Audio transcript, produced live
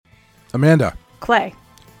Amanda, Clay.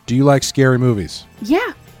 do you like scary movies?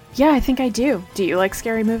 Yeah, I think I do. Do you like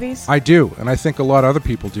scary movies? I do, and I think a lot of other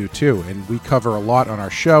people do too, and we cover a lot on our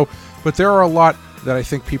show, but there are a lot that I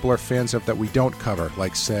think people are fans of that we don't cover,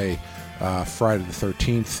 like, say, Friday the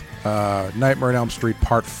 13th, Nightmare on Elm Street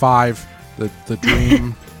Part 5, the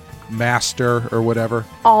Dream Master or whatever.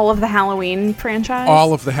 All of the Halloween franchise?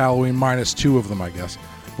 All of the Halloween, minus 2 of them, I guess.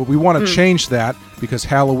 But we want to change that because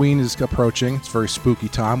Halloween is approaching. It's very spooky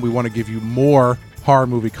time. We want to give you more horror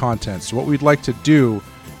movie content. So what we'd like to do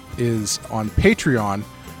is on Patreon,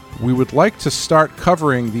 we would like to start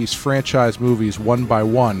covering these franchise movies one by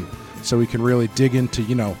one so we can really dig into,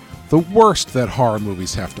 the worst that horror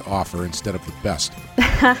movies have to offer instead of the best.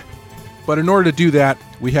 But in order to do that,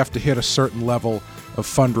 we have to hit a certain level of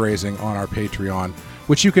fundraising on our Patreon,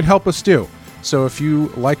 which you can help us do. So if you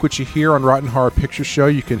like what you hear on Rotten Horror Picture Show,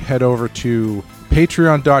 you can head over to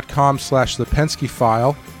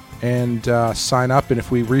patreon.com/thepenskyfile and sign up. And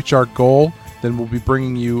if we reach our goal, then we'll be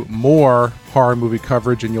bringing you more horror movie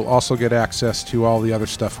coverage, and you'll also get access to all the other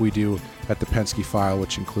stuff we do at the Pensky File,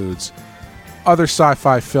 which includes other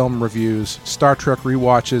sci-fi film reviews, Star Trek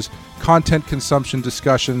rewatches, content consumption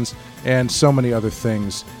discussions, and so many other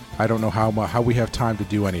things. I don't know how we have time to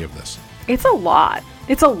do any of this. It's a lot.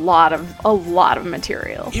 It's a lot of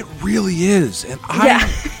material. It really is, and I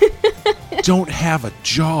don't have a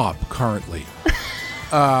job currently.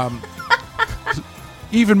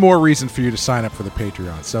 Even more reason for you to sign up for the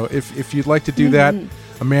Patreon. So if you'd like to do that,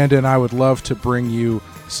 Amanda and I would love to bring you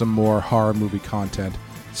some more horror movie content.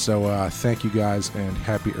 So thank you guys, and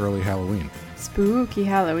happy early Halloween. Spooky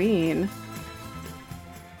Halloween.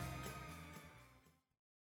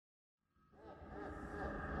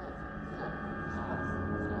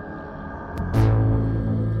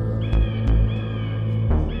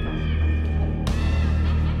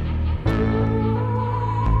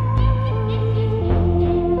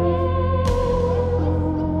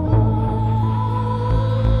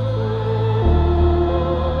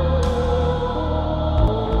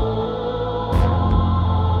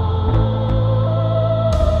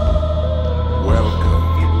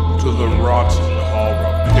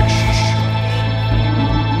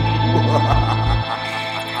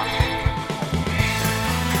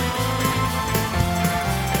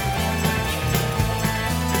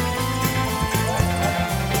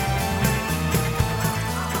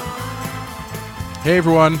 Hey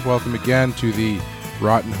everyone, welcome again to the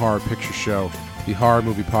Rotten Horror Picture Show, the horror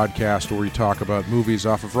movie podcast where we talk about movies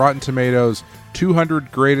off of Rotten Tomatoes' 200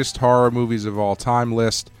 greatest horror movies of all time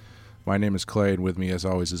list. My name is Clay, and with me as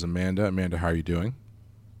always is Amanda. Amanda, how are you doing?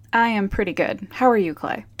 I am pretty good. How are you,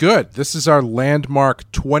 Clay? Good. This is our landmark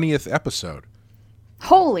 20th episode.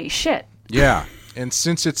 Holy shit. Yeah, and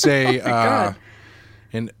since it's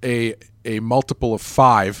a multiple of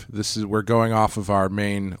 5. We're going off of our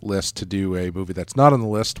main list to do a movie that's not on the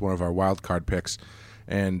list, one of our wild card picks.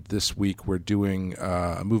 And this week we're doing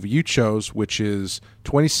a movie you chose, which is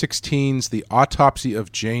 2016's The Autopsy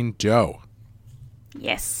of Jane Doe.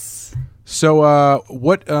 Yes. So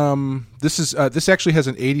this actually has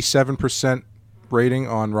an 87% rating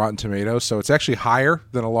on Rotten Tomatoes, so it's actually higher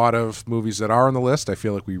than a lot of movies that are on the list. I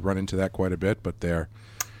feel like we run into that quite a bit, but their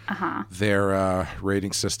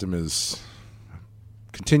rating system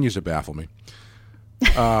continues to baffle me.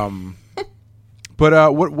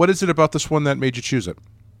 But what is it about this one that made you choose it?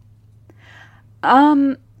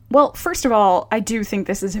 Well, first of all, I do think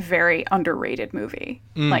this is a very underrated movie.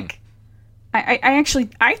 Like,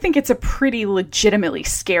 I think it's a pretty legitimately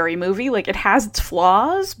scary movie. Like, it has its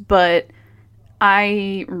flaws, but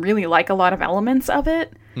I really like a lot of elements of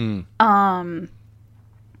it.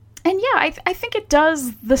 And yeah, I think it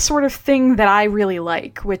does the sort of thing that I really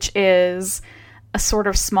like, which is a sort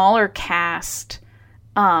of smaller cast,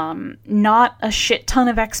 not a shit ton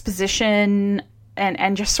of exposition,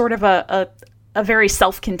 and just sort of a very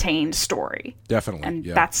self-contained story. Definitely. And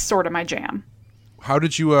yeah. That's sort of my jam. How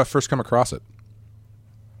did you first come across it?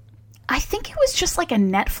 I think it was just like a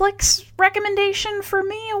Netflix recommendation for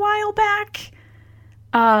me a while back.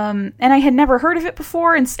 And I had never heard of it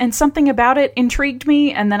before, and something about it intrigued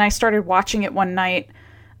me, and then I started watching it one night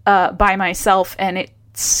by myself, and it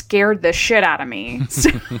scared the shit out of me.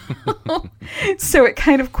 So it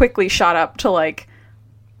kind of quickly shot up to I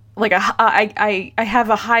have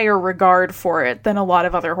a higher regard for it than a lot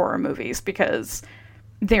of other horror movies, because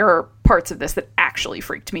there are parts of this that actually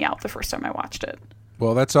freaked me out the first time I watched it.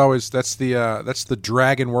 Well, that's the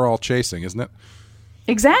dragon we're all chasing, isn't it?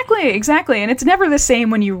 Exactly. And it's never the same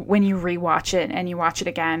when you rewatch it and you watch it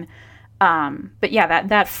again. But yeah,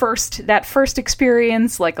 that first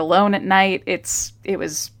experience, like alone at night, it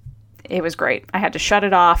was it was great. I had to shut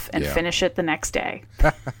it off and Yeah. finish it the next day.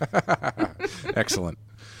 Excellent.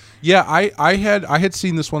 Yeah, I had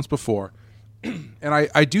seen this once before, and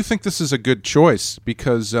I do think this is a good choice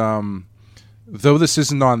because though this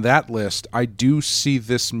isn't on that list, I do see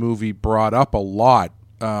this movie brought up a lot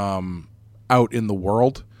out in the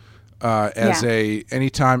world. As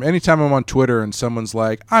anytime I'm on Twitter and someone's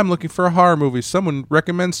like, I'm looking for a horror movie, someone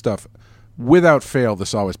recommends stuff, without fail,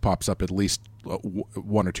 this always pops up at least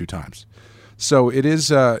one or two times. So it's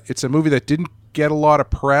a movie that didn't get a lot of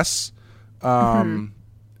press.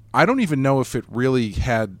 I don't even know if it really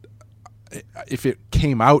if it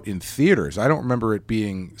came out in theaters. I don't remember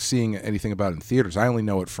seeing anything about it in theaters. I only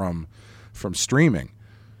know it from streaming.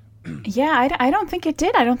 Yeah, I don't think it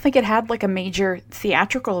did. I don't think it had like a major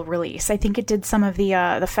theatrical release. I think it did some of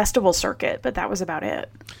the festival circuit, but that was about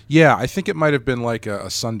it. Yeah, I think it might have been like a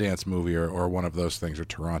Sundance movie or one of those things, or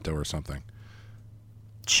Toronto or something.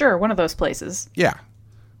 Sure, one of those places. Yeah.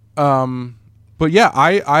 But yeah,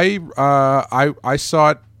 I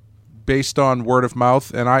saw it based on word of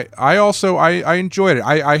mouth, and I also enjoyed it.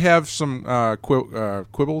 I have some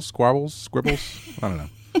squabbles. I don't know.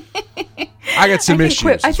 I got some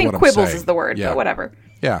issues. I think quibbles is the word, but whatever.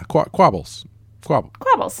 Yeah, quabbles. But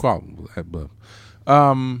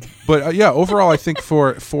yeah, overall, I think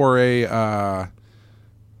for a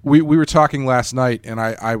we were talking last night, and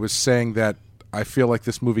I was saying that I feel like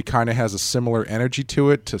this movie kind of has a similar energy to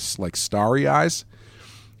it, to like Starry Eyes.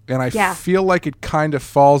 And I feel like it kind of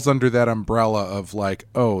falls under that umbrella of like,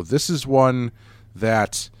 oh, this is one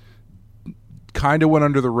that kind of went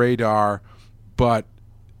under the radar, but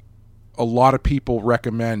a lot of people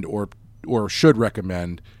recommend or should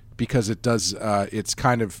recommend because it does. It's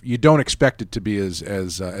kind of, you don't expect it to be as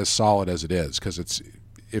solid as it is, because it's,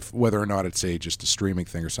 if whether or not it's just a streaming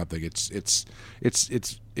thing or something, it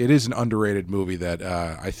is an underrated movie that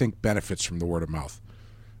I think benefits from the word of mouth.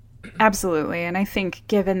 Absolutely. And I think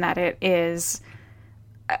given that it is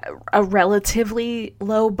a relatively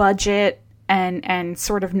low budget and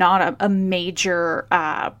sort of not a major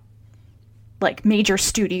major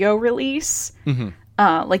studio release,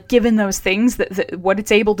 like given those things, that what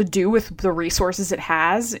it's able to do with the resources it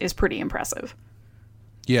has is pretty impressive.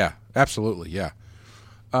 Yeah, absolutely. Yeah.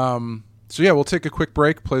 So yeah, we'll take a quick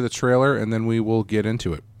break, play the trailer, and then we will get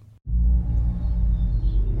into it.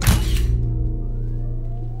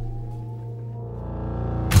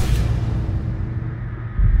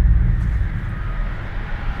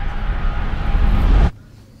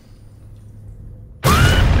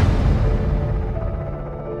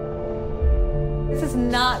 This is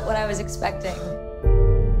not what I was expecting.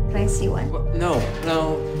 Can I see one? No.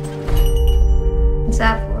 What's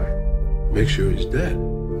that for? Make sure he's dead.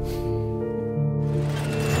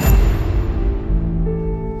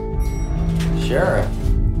 Sheriff,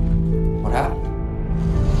 what happened?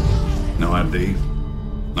 No ID,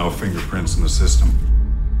 no fingerprints in the system.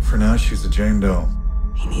 For now, she's a Jane Doe.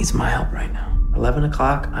 He needs my help right now. 11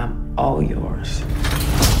 o'clock, I'm all yours.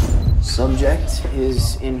 Subject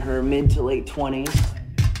is in her mid to late 20s.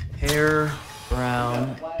 Hair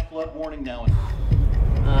brown. Flash flood warning now.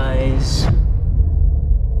 Eyes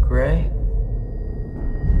gray.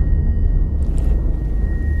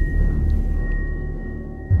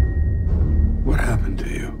 What happened to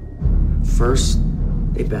you? First,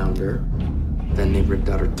 they bound her. Then they ripped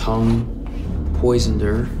out her tongue, poisoned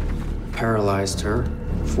her, paralyzed her,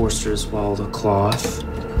 forced her to swallow the cloth.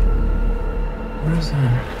 What is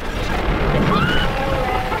that?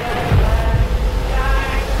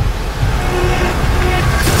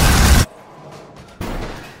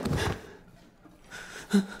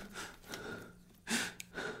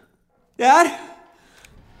 Dad?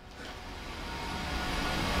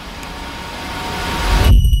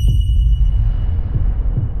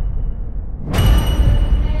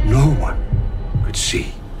 No one could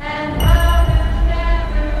see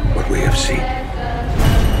what we have seen.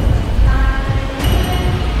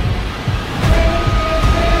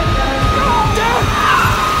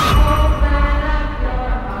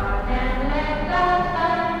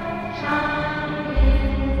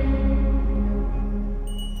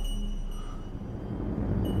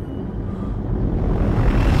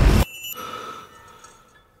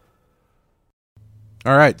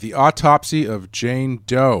 All right, The Autopsy of Jane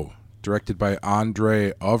Doe, directed by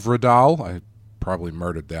Andre Øvredal. I probably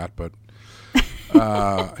murdered that, but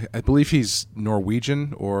I believe he's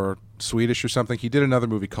Norwegian or Swedish or something. He did another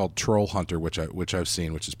movie called Troll Hunter, which I've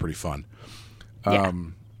seen, which is pretty fun.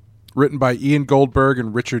 Written by Ian Goldberg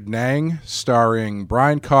and Richard Nang, starring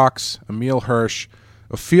Brian Cox, Emile Hirsch,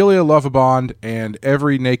 Ophelia Lovibond, and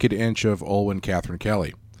every naked inch of Olwen Catherine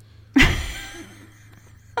Kelly.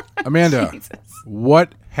 Amanda, Jesus.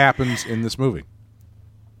 what happens in this movie?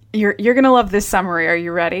 You're going to love this summary. Are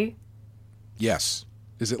you ready? Yes.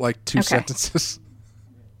 Is it like 2 sentences?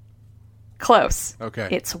 Close. Okay.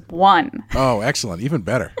 It's 1. Oh, excellent. Even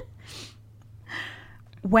better.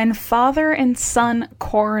 When father and son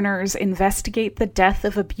coroners investigate the death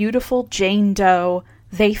of a beautiful Jane Doe,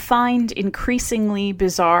 they find increasingly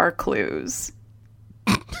bizarre clues.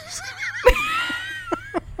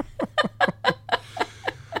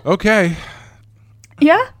 Okay.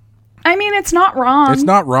 Yeah? I mean, it's not wrong. It's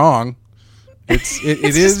not wrong. It It's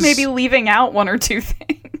is just maybe leaving out 1 or 2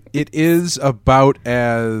 things. It is about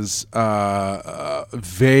as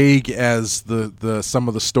vague as the some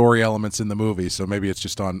of the story elements in the movie, so maybe it's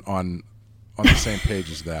just on the same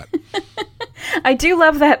page as that. I do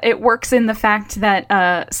love that it works in the fact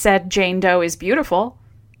that said Jane Doe is beautiful.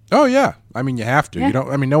 Oh yeah, I mean you have to. Yeah. You don't.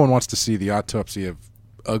 I mean no one wants to see the autopsy of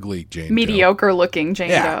ugly Jane Doe. Mediocre looking Jane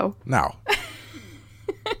Yeah, Doe. no,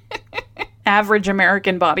 Average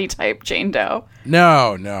American body type Jane Doe.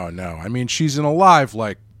 no. I mean she's an alive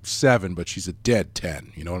like 7, but she's a dead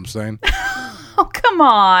 10. You know what I'm saying? Oh, come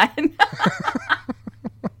on.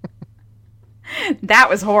 That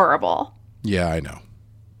was horrible. Yeah, I know.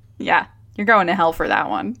 Yeah, you're going to hell for that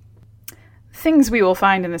one. Things we will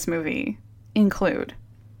find in this movie include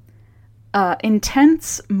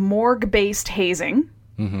intense morgue-based hazing,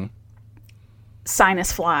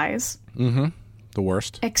 sinus flies, The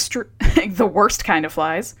worst. the worst kind of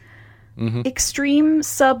flies, extreme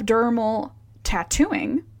subdermal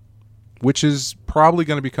tattooing, Which is probably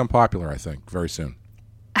going to become popular, I think, very soon.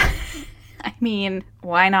 I mean,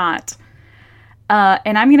 why not?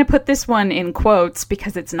 And I'm going to put this one in quotes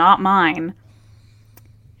because it's not mine.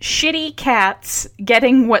 Shitty cats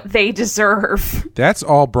getting what they deserve. That's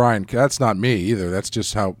all Brian. That's not me either. That's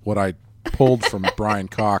just what I pulled from Brian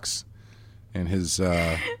Cox and his.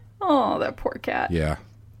 Oh, that poor cat. Yeah.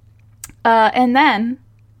 And then,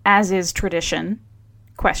 as is tradition,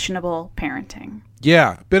 questionable parenting.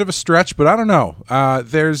 Yeah, a bit of a stretch, but I don't know.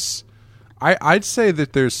 I'd say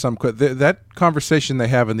that there's some that conversation they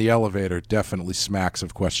have in the elevator definitely smacks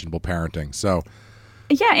of questionable parenting. So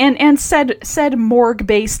Yeah, and said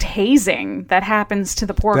morgue-based hazing that happens to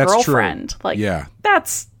the poor That's girlfriend. true. Like, Yeah.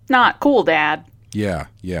 that's not cool, Dad. yeah.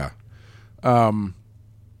 But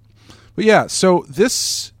yeah, so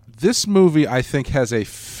this movie I think has a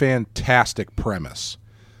fantastic premise.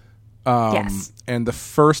 Yes. And the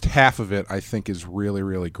first half of it I think is really,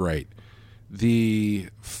 really great. The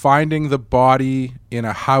finding the body in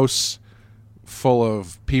a house full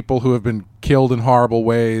of people who have been killed in horrible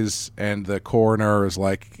ways, and the coroner is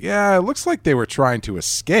like, yeah, it looks like they were trying to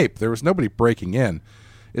escape. There was nobody breaking in,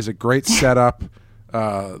 is a great setup.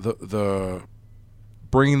 The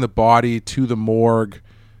bringing the body to the morgue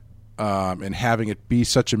and having it be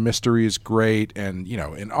such a mystery is great. And, you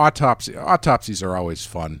know, in autopsies are always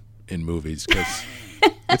fun in movies because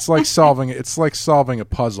it's like solving a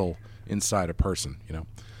puzzle inside a person, you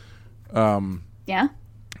know? Yeah.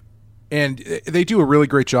 And they do a really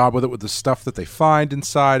great job with it, with the stuff that they find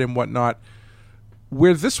inside and whatnot.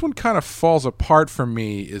 Where this one kind of falls apart for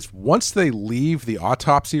me is once they leave the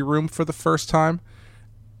autopsy room for the first time,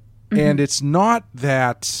 and it's not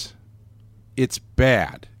that it's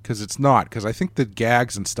bad, because it's not, because I think the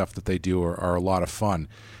gags and stuff that they do are a lot of fun.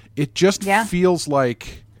 It just feels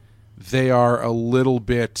like they are a little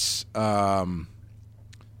bit...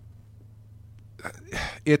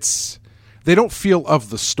 they don't feel of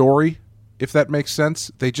the story, if that makes sense.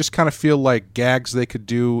 They just kind of feel like gags they could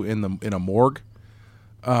do in a morgue.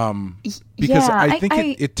 Because I think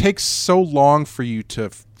it takes so long for you to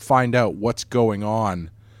find out what's going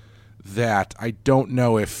on that I don't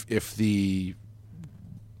know if the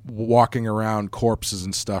walking around corpses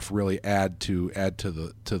and stuff really add to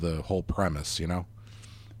the whole premise, you know?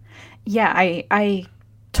 Yeah, I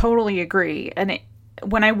totally agree. And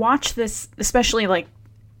when I watch this, especially like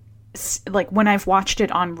when I've watched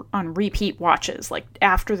it on repeat watches, like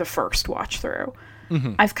after the first watch through,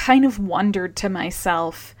 I've kind of wondered to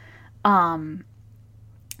myself,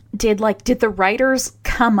 did the writers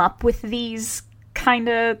come up with these kind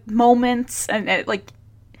of moments, and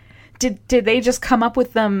did they just come up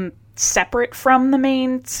with them separate from the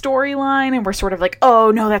main storyline, and we're sort of like,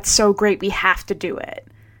 oh no, that's so great, we have to do it.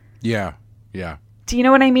 Yeah. Do you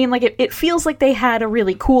know what I mean? Like it feels like they had a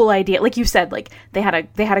really cool idea. Like you said, like they had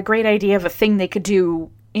a great idea of a thing they could do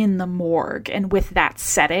in the morgue and with that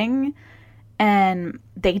setting. And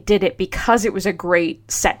they did it because it was a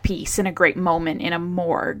great set piece and a great moment in a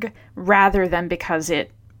morgue, rather than because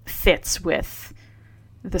it fits with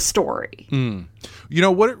the story. You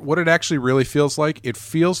know what it actually really feels like? It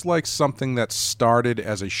feels like something that started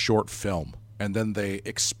as a short film and then they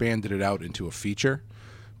expanded it out into a feature,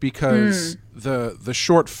 because the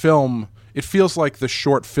short film, it feels like the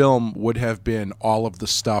short film would have been all of the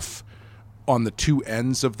stuff on the two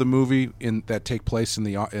ends of the movie that take place in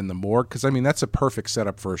the morgue, because I mean that's a perfect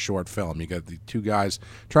setup for a short film. You got the two guys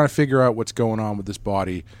trying to figure out what's going on with this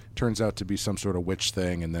body. Turns out to be some sort of witch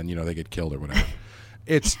thing, and then they get killed or whatever.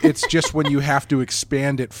 It's just when you have to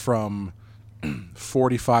expand it from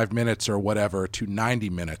 45 minutes or whatever to 90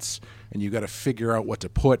 minutes, and you got to figure out what to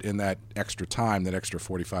put in that extra time, that extra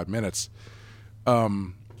 45 minutes.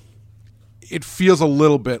 It feels a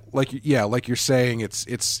little bit like you're saying, it's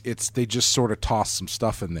they just sort of toss some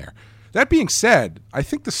stuff in there. That being said, I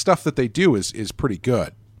think the stuff that they do is pretty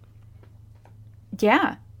good.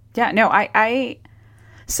 Yeah. No, I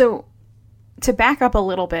so to back up a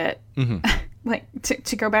little bit, like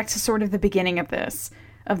to go back to sort of the beginning of this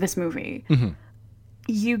movie,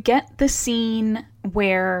 you get the scene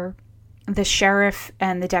where the sheriff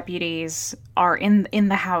and the deputies are in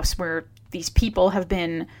the house where these people have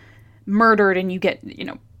been murdered, and you get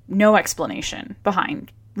no explanation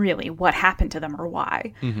behind really what happened to them or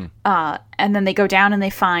why. And then they go down and they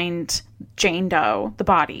find Jane Doe, the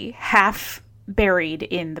body, half buried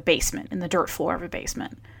in the basement, in the dirt floor of a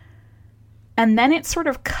basement. And then it sort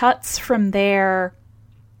of cuts from there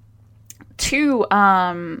to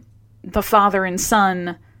the father and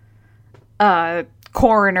son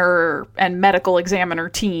coroner and medical examiner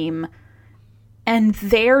team, and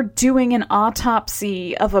they're doing an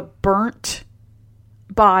autopsy of a burnt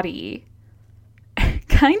body,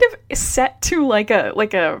 kind of set to like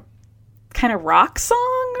a kind of rock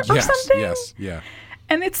song or something. Yes, yeah.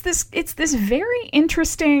 And it's this very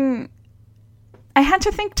interesting. I had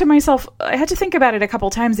to think about it a couple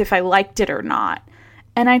times if I liked it or not,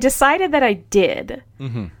 and I decided that I did,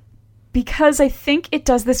 because I think it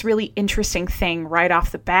does this really interesting thing right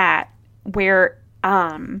off the bat where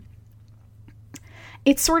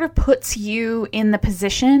it sort of puts you in the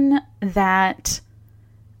position that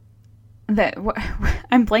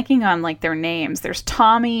I'm blanking on like their names. There's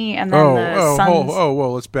Tommy and then the sons.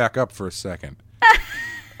 Whoa, let's back up for a second.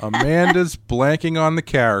 Amanda's blanking on the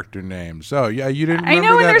character names. Oh, yeah, you didn't remember I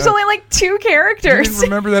know, and that, there's only like two characters. You didn't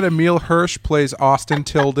remember that Emil Hirsch plays Austin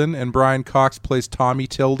Tilden and Brian Cox plays Tommy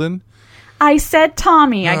Tilden? I said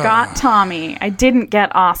Tommy. I got Tommy. I didn't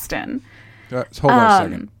get Austin. Hold on a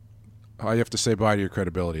second. I have to say bye to your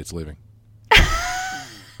credibility. It's leaving.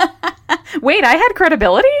 Wait, I had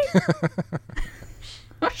credibility?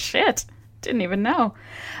 Oh, shit. Didn't even know.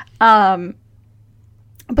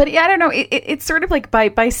 But yeah, I don't know. It's sort of like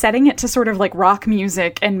by setting it to sort of like rock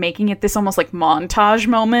music and making it this almost like montage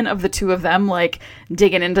moment of the two of them like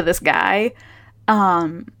digging into this guy.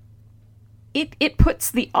 It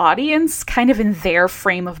puts the audience kind of in their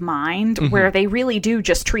frame of mind where they really do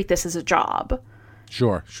just treat this as a job.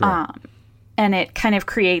 Sure. And it kind of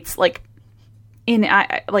creates like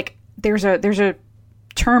there's a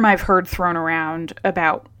term I've heard thrown around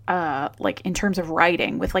about like in terms of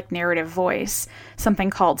writing with like narrative voice, something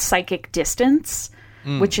called psychic distance,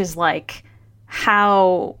 which is like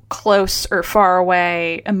how close or far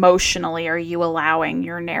away emotionally are you allowing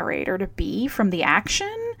your narrator to be from the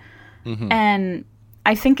action. And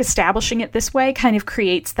I think establishing it this way kind of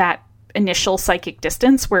creates that initial psychic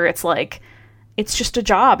distance where it's like, it's just a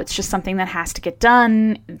job. It's just something that has to get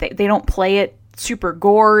done. They don't play it super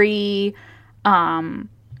gory.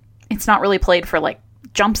 It's not really played for like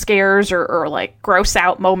jump scares or like gross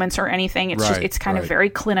out moments or anything. It's it's kind of very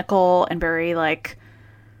clinical and very like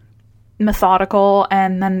methodical,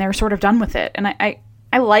 and then they're sort of done with it. And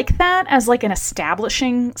I like that as like an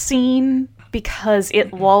establishing scene because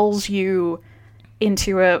it lulls you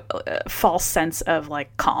into a false sense of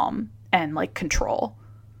like calm and like control.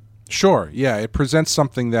 Sure, yeah. It presents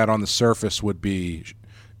something that on the surface would be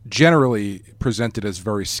generally presented as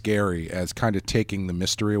very scary, as kind of taking the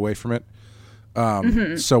mystery away from it.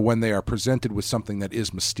 So when they are presented with something that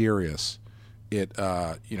is mysterious, it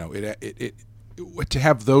to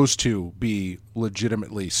have those two be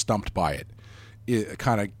legitimately stumped by it, it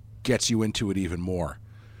kind of gets you into it even more.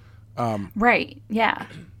 Right. Yeah.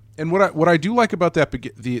 And what I do like about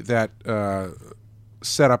that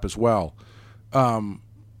setup as well,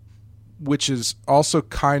 which is also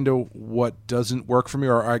kind of what doesn't work for me,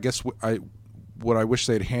 or I guess what I wish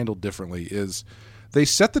they'd handled differently, is they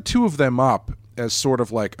set the two of them up as sort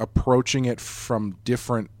of like approaching it from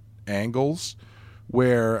different angles,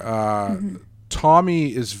 where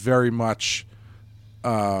Tommy is very much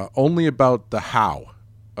only about the how,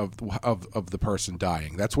 of the person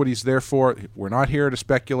dying. That's what he's there for. We're not here to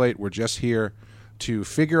speculate. We're just here to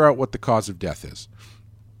figure out what the cause of death is.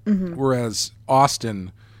 Mm-hmm. Whereas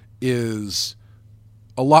Austin is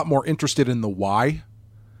a lot more interested in the why.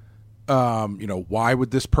 Why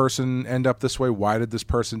would this person end up this way? Why did this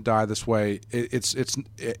person die this way?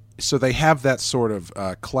 So they have that sort of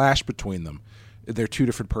clash between them. They're two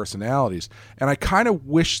different personalities. And I kind of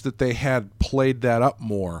wish that they had played that up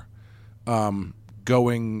more,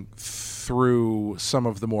 going through some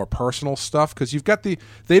of the more personal stuff, because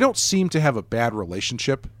they don't seem to have a bad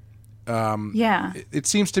relationship. It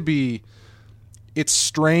seems to be, it's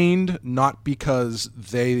strained not because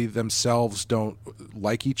they themselves don't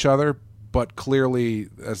like each other, but clearly,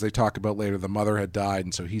 as they talk about later, the mother had died,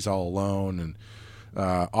 and so he's all alone,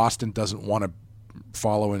 and Austin doesn't want to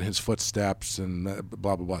follow in his footsteps, and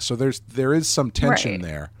blah blah blah. So there is some tension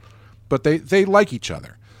there, but they like each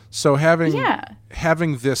other. So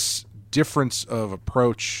having this difference of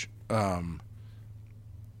approach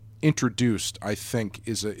introduced, I think,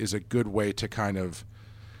 is a good way to kind of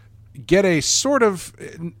get a sort of,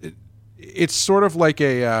 it's sort of like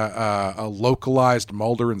a localized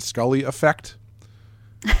Mulder and Scully effect,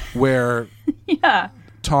 where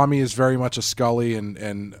Tommy is very much a Scully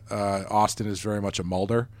and Austin is very much a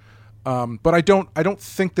Mulder, but I don't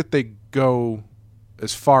think that they go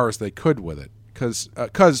as far as they could with it, because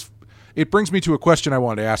it brings me to a question I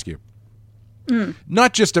wanted to ask you.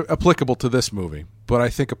 Not just applicable to this movie, but I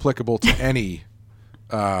think applicable to any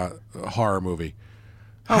horror movie.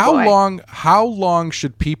 How long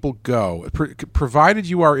should people go, provided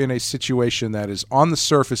you are in a situation that is on the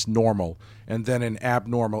surface normal and then an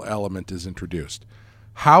abnormal element is introduced?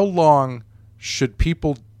 How long should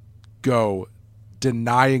people go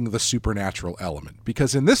denying the supernatural element?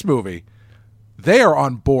 Because in this movie, they are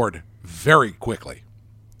on board very quickly.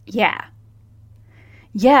 Yeah.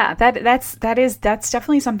 Yeah, that's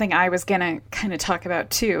definitely something I was gonna kind of talk about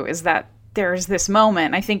too, is that there's this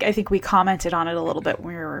moment, I think we commented on it a little bit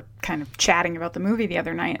when we were kind of chatting about the movie the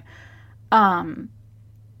other night,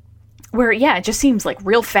 where, it just seems like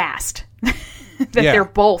real fast that they're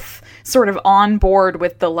both sort of on board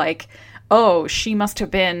with the, like, oh, she must have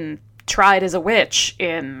been tried as a witch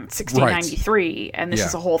in 1693, and this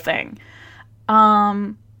is a whole thing.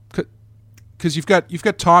 Because you've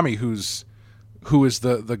got Tommy, who is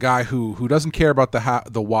the guy who doesn't care about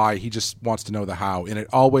the why, he just wants to know the how, and it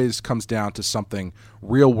always comes down to something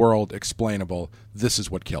real world explainable. This is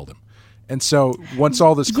what killed him. And so once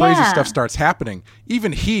all this crazy stuff starts happening,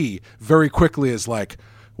 even he very quickly is like,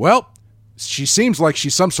 well, she seems like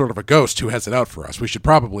she's some sort of a ghost who has it out for us. We should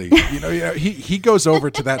probably, he goes over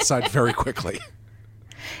to that side very quickly.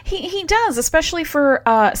 He does, especially for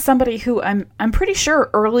somebody who I'm pretty sure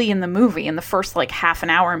early in the movie, in the first like half an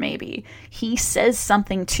hour maybe, he says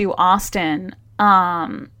something to Austin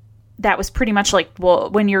that was pretty much like, well,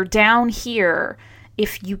 when you're down here,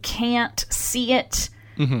 if you can't see it,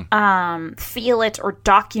 feel it, or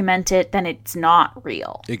document it, then it's not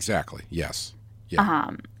real. Exactly. Yes. Yeah.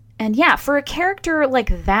 And for a character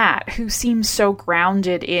like that, who seems so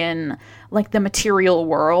grounded in like the material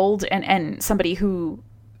world, and somebody who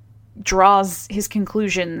draws his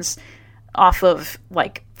conclusions off of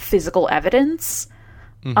like physical evidence,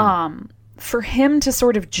 for him to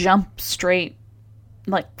sort of jump straight,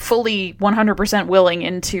 like fully 100% willing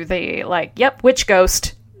into the like, yep, witch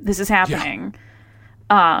ghost, this is happening.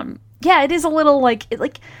 It is a little like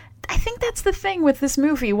I think that's the thing with this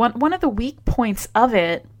movie. One of the weak points of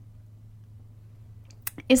it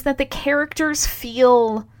is that the characters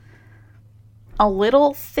feel a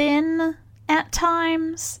little thin at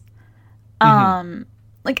times. I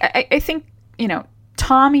think,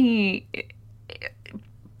 Tommy,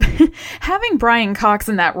 having Brian Cox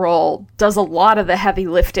in that role does a lot of the heavy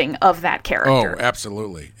lifting of that character. Oh,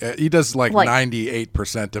 absolutely. He does like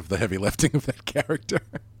 98% of the heavy lifting of that character.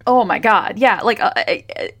 Oh my God. Yeah. Like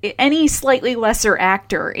any slightly lesser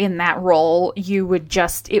actor in that role, you would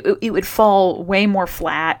just, it would fall way more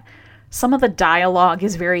flat. Some of the dialogue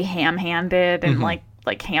is very ham-handed and like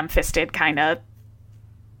ham-fisted, kind of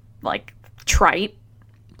like trite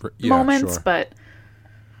moments, sure. but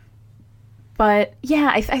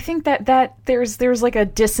I think that there's like a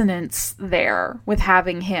dissonance there with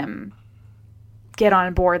having him get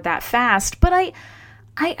on board that fast. But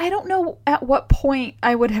I don't know at what point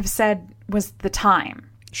I would have said was the time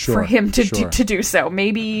for him to do so.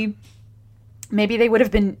 Maybe they would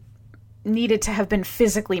have been needed to have been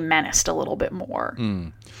physically menaced a little bit more.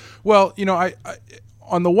 Well, I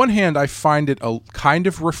on the one hand, I find it a kind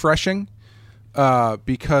of refreshing,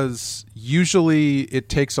 because usually it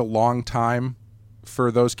takes a long time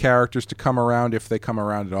for those characters to come around, if they come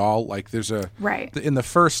around at all. Like there's in the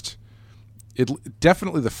first,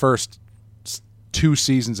 definitely the first 2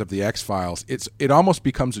 seasons of the X-Files, it almost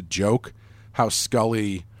becomes a joke how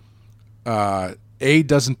Scully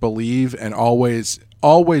doesn't believe and always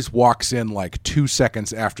walks in like 2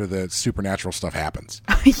 seconds after the supernatural stuff happens.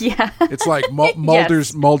 Yeah. It's like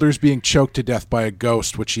Mulder's being choked to death by a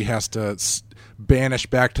ghost, which he has to banish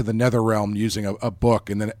back to the Netherrealm using a book,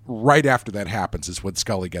 and then right after that happens is when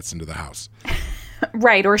Scully gets into the house.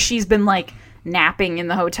 Right, or she's been like napping in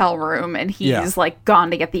the hotel room and he's like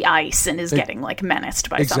gone to get the ice and is getting like menaced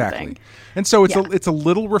by something. And so it's a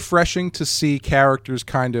little refreshing to see characters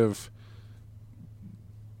kind of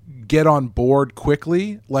get on board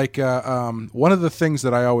quickly. Like one of the things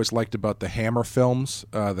that I always liked about the Hammer films,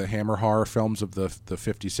 the Hammer horror films of the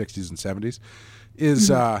 50s, 60s, and 70s,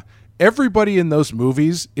 is everybody in those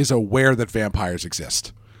movies is aware that vampires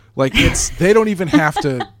exist. Like they don't even have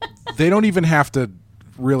to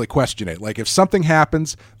really question it. Like if something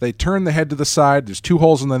happens, they turn the head to the side, there's 2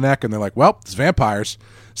 holes in the neck, and they're like, well, it's vampires.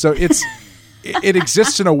 So it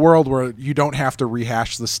exists in a world where you don't have to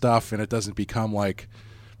rehash the stuff, and it doesn't become like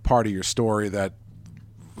part of your story that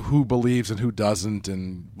who believes and who doesn't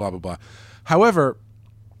and blah, blah, blah. However,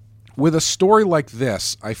 with a story like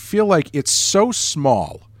this, I feel like it's so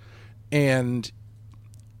small, and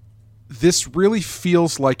this really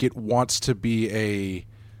feels like it wants to be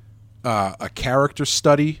a character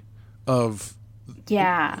study of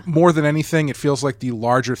more than anything. It feels like the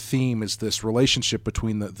larger theme is this relationship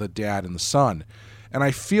between the dad and the son. And I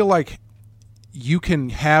feel like you can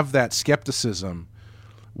have that skepticism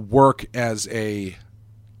work as a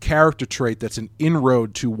character trait that's an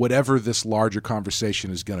inroad to whatever this larger conversation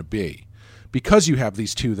is going to be, because you have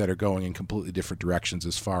these two that are going in completely different directions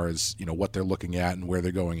as far as, you know, what they're looking at and where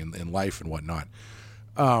they're going in life and whatnot.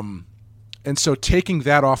 And so taking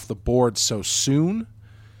that off the board so soon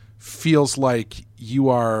feels like you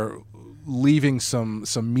are leaving some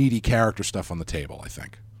meaty character stuff on the table, I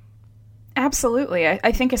think. Absolutely.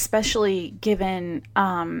 I think especially given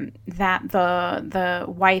that the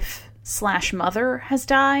wife/mother has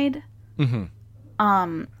died.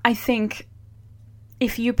 Mm-hmm. I think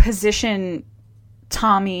if you position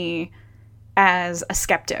Tommy as a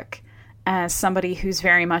skeptic, as somebody who's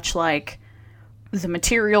very much like, the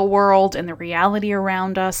material world and the reality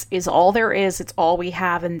around us is all there is, it's all we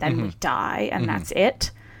have, and then we die, and that's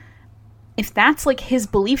it. If that's like his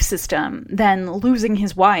belief system, then losing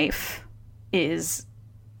his wife is,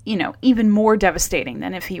 you know, even more devastating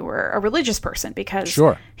than if he were a religious person, because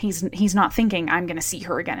he's not thinking, I'm going to see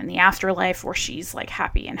her again in the afterlife, or she's like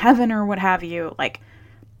happy in heaven or what have you. Like,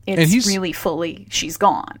 it's really fully, she's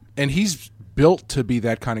gone. And he's built to be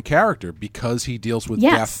that kind of character because he deals with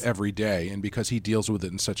death every day, and because he deals with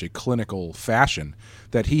it in such a clinical fashion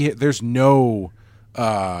that there's no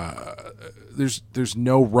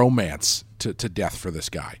romance to death for this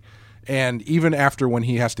guy. And even after when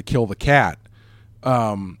he has to kill the cat,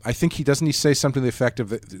 I think he say something to the effect of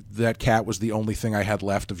that cat was the only thing I had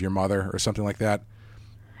left of your mother, or something like that.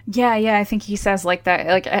 Yeah, I think he says like that.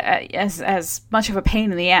 Like as much of a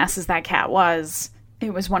pain in the ass as that cat was,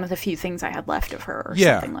 it was one of the few things I had left of her, or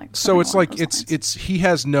something like that. So it's like it's he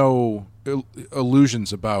has no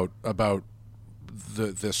illusions about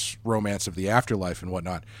this romance of the afterlife and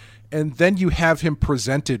whatnot. And then you have him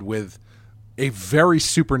presented with a very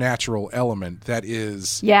supernatural element that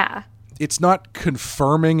is it's not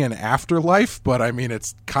confirming an afterlife, but I mean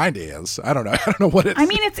it's kind of is. I don't know what it is. I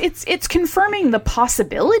mean it's confirming the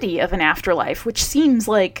possibility of an afterlife, which seems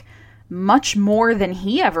like much more than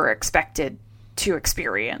he ever expected to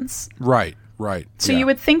experience. Right. So you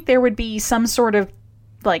would think there would be some sort of,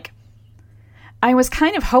 like, I was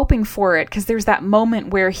kind of hoping for it, because there's that moment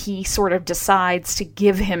where he sort of decides to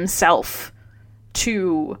give himself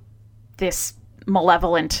to this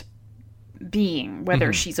malevolent being,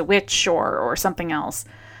 whether she's a witch or something else.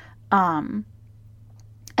 And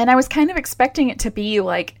I was kind of expecting it to be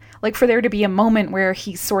like for there to be a moment where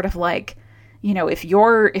he's sort of like, you know, if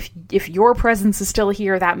your presence is still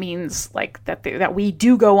here, that means like that we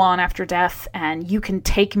do go on after death, and you can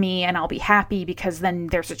take me and I'll be happy, because then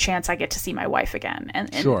there's a chance I get to see my wife again. And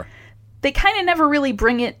they kind of never really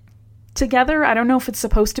bring it together. I don't know if it's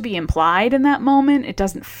supposed to be implied in that moment. It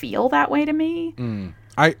doesn't feel that way to me.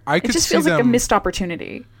 I could it just see feels them, like a missed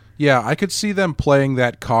opportunity. Yeah, I could see them playing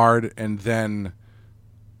that card and then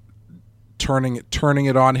turning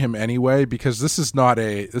it on him anyway, because this is not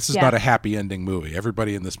a happy ending movie.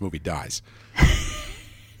 Everybody in this movie dies.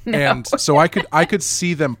 No. And so I could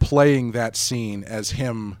see them playing that scene as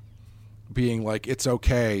him being like, it's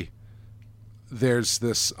okay. There's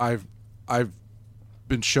this, I've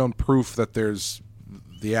been shown proof that there's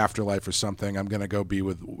the afterlife or something. I'm going to go be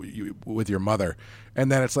with your mother.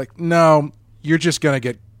 And then it's like, no, you're just going to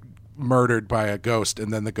get murdered by a ghost,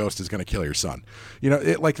 and then the ghost is going to kill your son.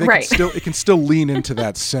 It can still lean into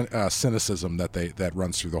that cynicism that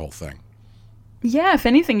runs through the whole thing. Yeah, if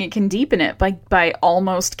anything, it can deepen it by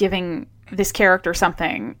almost giving this character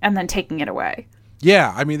something and then taking it away.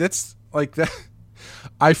 Yeah, I mean, that's like that.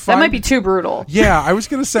 That might be too brutal. Yeah, I was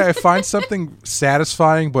going to say I find something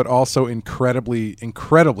satisfying, but also incredibly,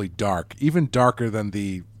 incredibly dark, even darker than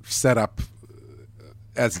the setup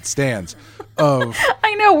as it stands.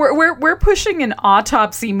 I know we're pushing an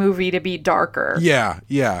autopsy movie to be darker. Yeah.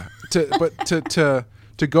 To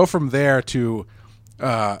go from there to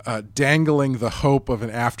dangling the hope of an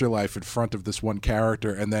afterlife in front of this one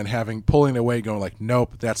character, and then pulling away, going like,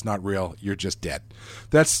 nope, that's not real. You're just dead.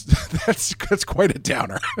 That's quite a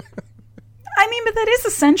downer. I mean, but that is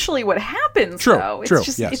essentially what happens. True. Though.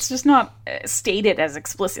 It's just not stated as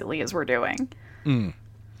explicitly as we're doing. And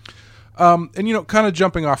kind of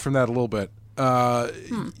jumping off from that a little bit.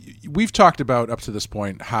 We've talked about up to this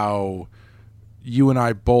point how you and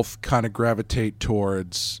I both kind of gravitate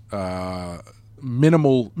towards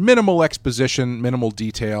minimal exposition, minimal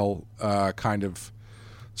detail kind of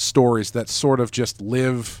stories that sort of just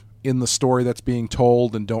live in the story that's being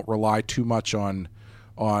told and don't rely too much on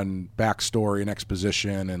backstory and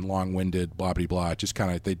exposition and long-winded blah blah blah. Just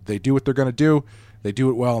kind of they do what they're going to do, they do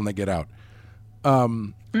it well, and they get out.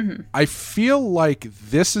 I feel like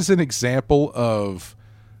this is an example of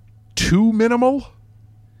too minimal,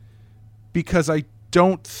 because I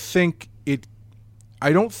don't think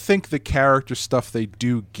the character stuff they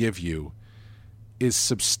do give you is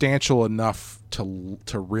substantial enough to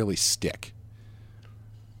really stick.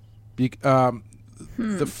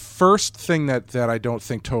 The first thing that I don't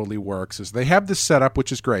think totally works is they have this setup,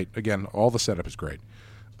 which is great. Again, all the setup is great,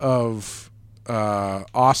 of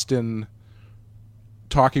Austin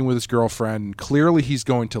talking with his girlfriend. Clearly he's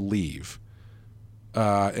going to leave,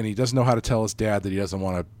 and he doesn't know how to tell his dad that he doesn't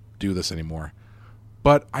want to do this anymore.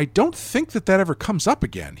 But I don't think that ever comes up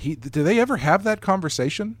again. Do they ever have that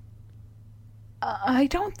conversation? I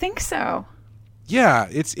don't think so. Yeah,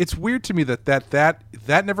 it's weird to me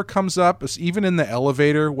that never comes up. It's even in the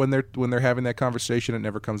elevator when they're having that conversation, it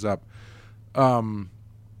never comes up.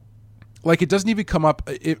 Like, it doesn't even come up.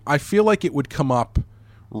 I feel like it would come up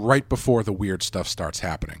right before the weird stuff starts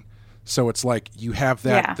happening. So it's like you have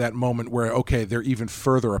that moment where, okay, they're even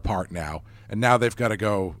further apart now, and now they've got to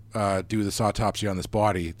go do this autopsy on this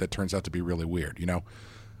body that turns out to be really weird, you know?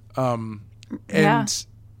 That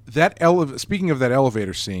speaking of that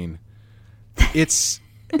elevator scene, it's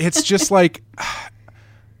just like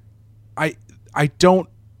I don't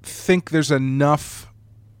think there's enough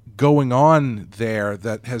going on there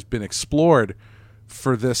that has been explored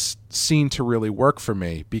for this scene to really work for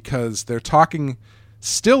me, because they're talking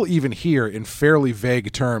still even here in fairly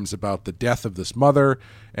vague terms about the death of this mother,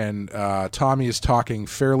 and Tommy is talking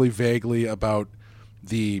fairly vaguely about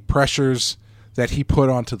the pressures that he put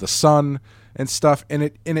onto the son and stuff, and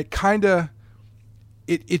it kind of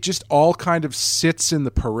it just all kind of sits in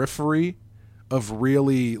the periphery of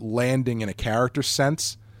really landing in a character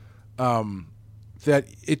sense, that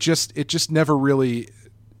it just never really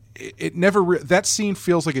that scene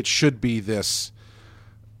feels like it should be this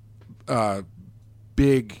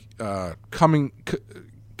big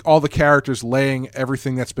all the characters laying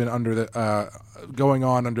everything that's been under the going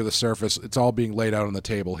on under the surface. It's all being laid out on the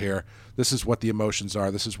table here. This is what the emotions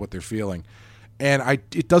are. This is what they're feeling. And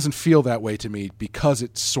it doesn't feel that way to me because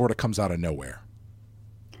it sort of comes out of nowhere.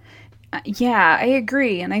 Yeah, I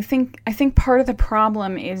agree. And I think part of the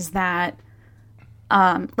problem is that,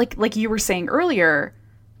 like you were saying earlier,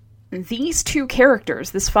 these two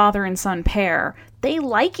characters, this father and son pair, they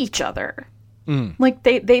like each other. Like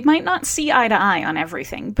they might not see eye to eye on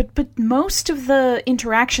everything, but most of the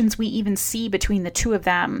interactions we even see between the two of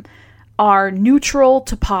them are neutral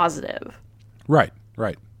to positive. Right.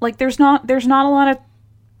 Like there's not a lot of,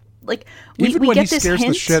 like, even we when get he this scares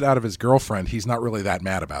hint. the shit out of his girlfriend, he's not really that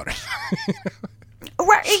mad about it.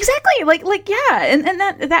 Right, exactly. Like yeah, and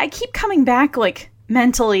that I keep coming back, like,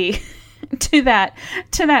 mentally to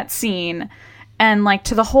that scene, and like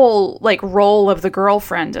to the whole, like, role of the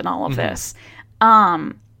girlfriend and all of this.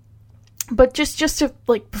 But just to,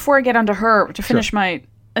 like, before I get onto her, to finish my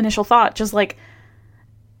initial thought, just like,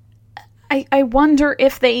 I wonder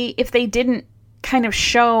if they didn't kind of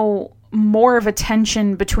show more of a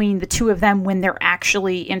tension between the two of them when they're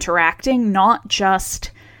actually interacting, not just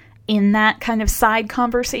in that kind of side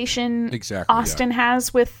conversation exactly, Austin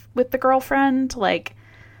has with the girlfriend. Like,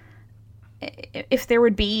 if there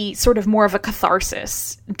would be sort of more of a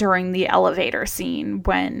catharsis during the elevator scene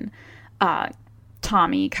when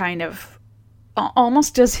Tommy kind of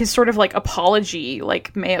almost does his sort of like apology,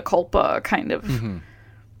 like mea culpa kind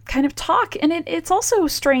of talk. And it's also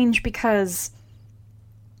strange because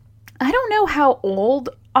I don't know how old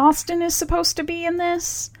Austin is supposed to be in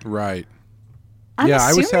this. Right. I'm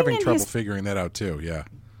I was assuming having trouble figuring that out too. Yeah.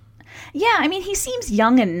 Yeah, I mean, he seems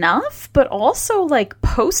young enough, but also like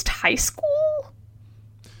post high school.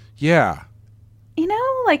 Yeah. You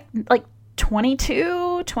know, like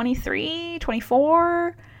 22, 23,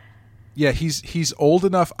 24. Yeah, he's old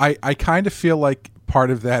enough. I kind of feel like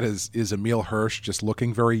part of that is Emil Hirsch just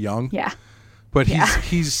looking very young. Yeah. But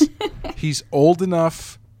he's old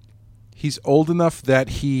enough. He's old enough that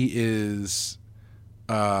he is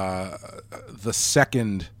the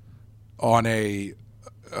second on an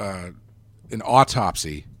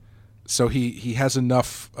autopsy. So he has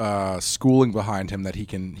enough schooling behind him that he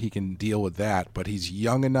can deal with that, but he's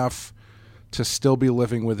young enough to still be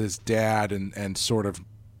living with his dad and sort of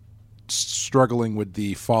struggling with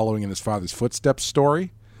the following in his father's footsteps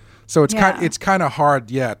story. So it's kind of hard,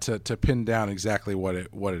 to pin down exactly what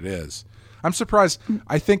it is. I'm surprised.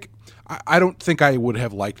 I don't think I would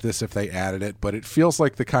have liked this if they added it, but it feels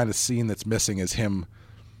like the kind of scene that's missing is him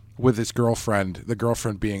with his girlfriend, the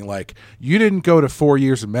girlfriend being like, you didn't go to 4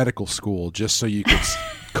 years of medical school just so you could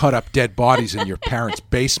cut up dead bodies in your parents'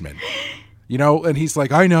 basement. You know, and he's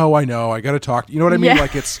like, I know, I got to talk. You know what I mean? Yeah.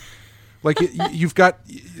 Like it's like you've got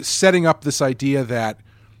setting up this idea that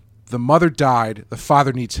the mother died, the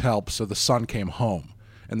father needs help, so the son came home.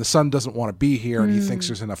 And the son doesn't want to be here, and he thinks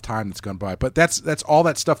there's enough time that's gone by. But that's all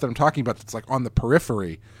that stuff that I'm talking about that's like on the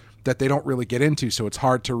periphery that they don't really get into, so it's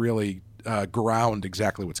hard to really ground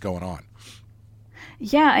exactly what's going on.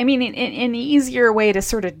 Yeah, I mean, an easier way to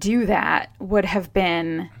sort of do that would have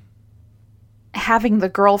been having the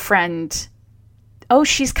girlfriend,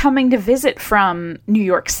 she's coming to visit from New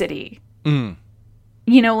York City. You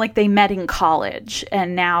know, like they met in college,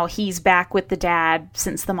 and now he's back with the dad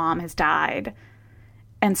since the mom has died.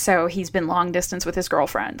 And so he's been long distance with his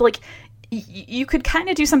girlfriend. Like, you could kind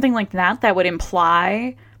of do something like that would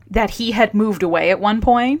imply that he had moved away at one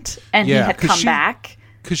point and he had come back.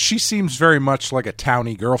 Because she seems very much like a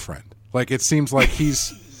townie girlfriend. Like, it seems like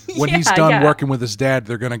he's when he's done working with his dad,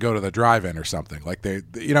 they're going to go to the drive-in or something. Like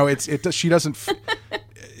she doesn't.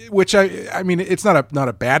 Which I mean, it's not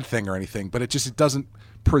a bad thing or anything, but it doesn't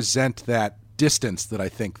present that distance that I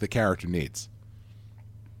think the character needs.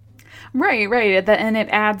 Right. And it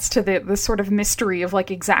adds to the sort of mystery of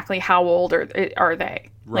like exactly how old are they?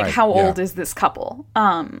 Right, like how old is this couple?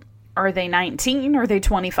 Are they 19? Or are they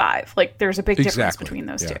 25? Like there's a big difference between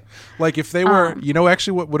those two. Like if they were,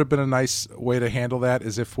 actually what would have been a nice way to handle that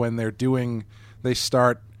is if when they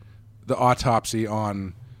start the autopsy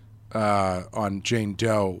on Jane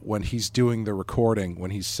Doe, when he's doing the recording,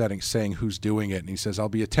 when he's saying who's doing it, and he says, I'll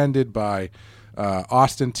be attended by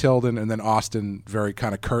Austin Tilden, and then Austin very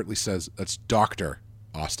kind of curtly says, that's Dr.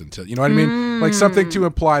 Austin Tilden. You know what I mean? Like something to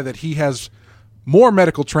imply that he has more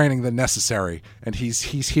medical training than necessary, and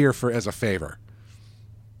he's here as a favor.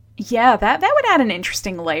 Yeah, that would add an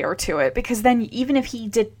interesting layer to it, because then even if he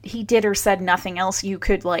did or said nothing else, you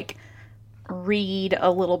could like read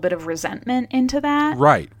a little bit of resentment into that.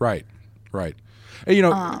 Right. And, you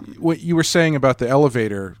know, what you were saying about the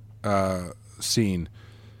elevator scene,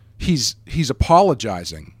 he's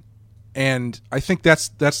apologizing, and I think that's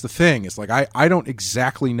the thing. It's like I don't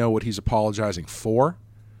exactly know what he's apologizing for.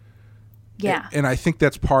 Yeah. And I think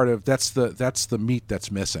that's the meat that's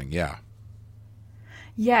missing. Yeah.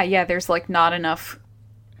 Yeah, there's like not enough.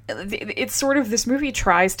 It's sort of, this movie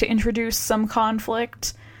tries to introduce some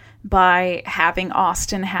conflict by having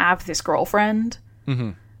Austin have this girlfriend.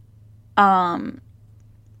 Mm-hmm.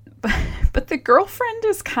 But the girlfriend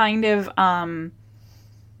is kind of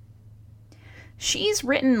she's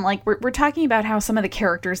written like we're talking about how some of the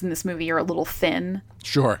characters in this movie are a little thin.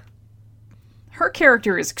 Sure. Her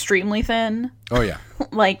character is extremely thin. Oh yeah.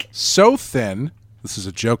 Like so thin. This is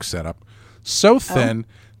a joke setup. So thin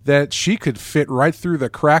that she could fit right through the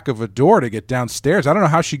crack of a door to get downstairs. I don't know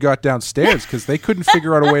how she got downstairs because they couldn't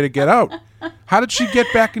figure out a way to get out. How did she get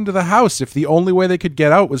back into the house if the only way they could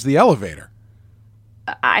get out was the elevator?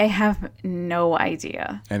 I have no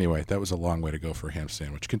idea. Anyway, that was a long way to go for a ham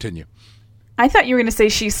sandwich. Continue. I thought you were going to say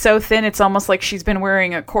she's so thin it's almost like she's been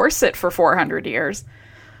wearing a corset for 400 years.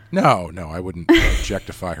 No, I wouldn't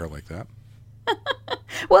objectify her like that.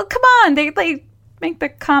 Well, come on. They make the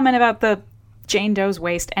comment about the Jane Doe's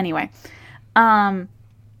waist. Anyway.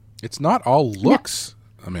 It's not all looks,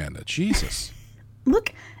 Amanda. Jesus.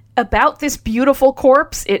 Look, about this beautiful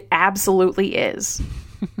corpse, it absolutely is.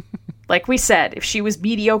 Like we said, if she was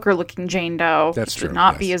mediocre looking Jane Doe, That's it true, would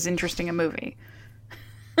not yes. be as interesting a movie.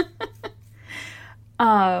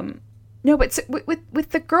 No, but with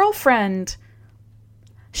the girlfriend,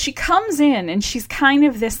 she comes in and she's kind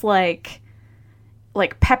of this like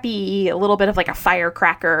peppy, a little bit of like a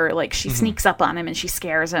firecracker. Like she sneaks up on him and she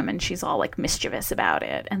scares him and she's all like mischievous about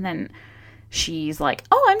it. And then she's like,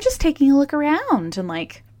 "Oh, I'm just taking a look around," and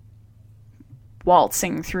like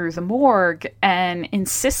waltzing through the morgue and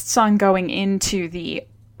insists on going into the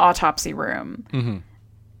autopsy room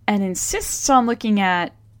and insists on looking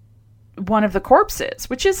at one of the corpses,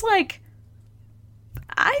 which is like,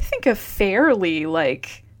 I think a fairly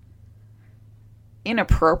like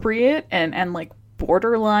inappropriate and like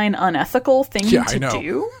borderline unethical thing to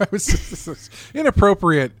do. It was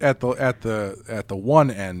inappropriate at the one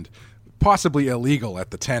end, possibly illegal at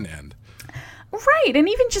the 10 end. Right, and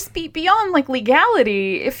even just beyond like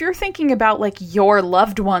legality, if you're thinking about like your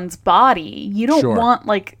loved one's body, you don't want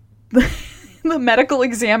like the medical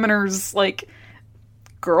examiner's like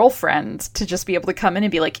girlfriend to just be able to come in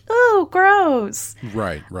and be like, "Oh, gross."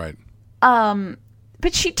 Right.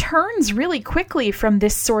 But she turns really quickly from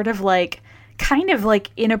this sort of like kind of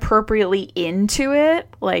like inappropriately into it,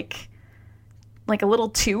 like a little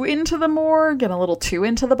too into the morgue and a little too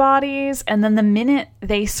into the bodies. And then the minute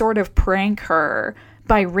they sort of prank her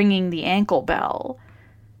by ringing the ankle bell,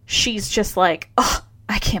 she's just like, "Oh,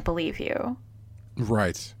 I can't believe you."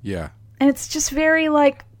 Right. Yeah. And it's just very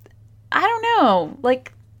like, I don't know,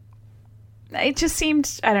 like it just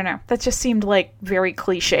seemed, I don't know, that just seemed like very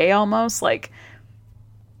cliche almost, like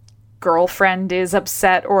girlfriend is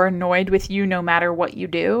upset or annoyed with you no matter what you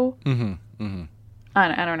do.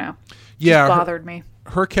 I don't know. Yeah, it bothered me.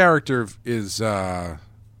 Her character is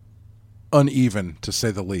uneven, to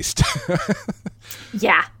say the least.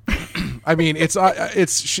 Yeah. I mean,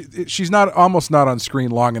 she's not on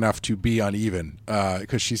screen long enough to be uneven,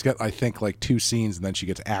 because she's got, I think, like 2 scenes and then she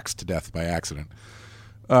gets axed to death by accident.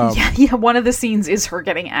 Yeah. One of the scenes is her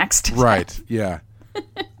getting axed to right. death. Yeah.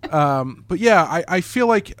 But yeah, I feel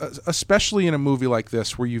like, especially in a movie like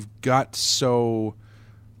this where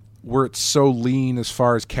where it's so lean as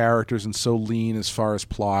far as characters and so lean as far as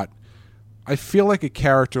plot, I feel like a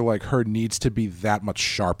character like her needs to be that much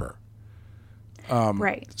sharper.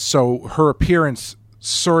 Right. So her appearance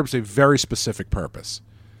serves a very specific purpose.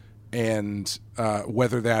 And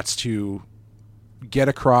whether that's to get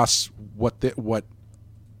across what the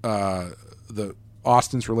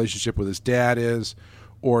Austin's relationship with his dad is,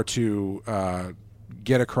 or to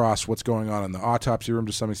get across what's going on in the autopsy room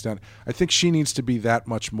to some extent, I think she needs to be that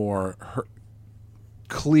much more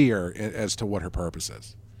clear as to what her purpose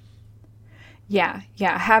is. Yeah.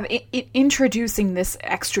 Have introducing this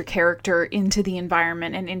extra character into the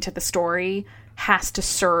environment and into the story has to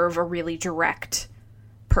serve a really direct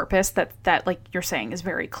purpose that like you're saying is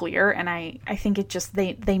very clear, and I think it just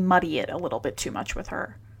they muddy it a little bit too much with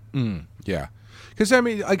her. Yeah, because I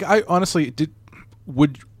mean, like, I honestly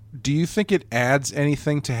do you think it adds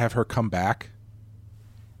anything to have her come back?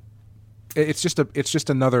 It's just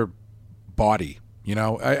another body, you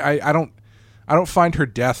know. I don't find her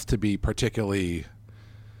death to be particularly,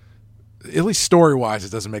 at least story-wise,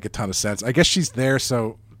 it doesn't make a ton of sense. I guess she's there,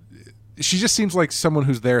 so she just seems like someone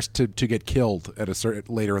who's there to get killed at a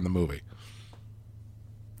certain later in the movie.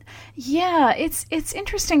 Yeah, it's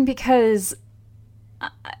interesting because,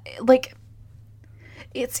 like,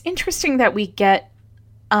 it's interesting that we get,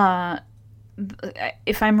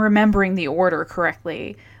 if I'm remembering the order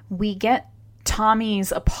correctly, we get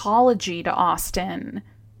Tommy's apology to Austin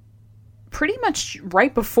pretty much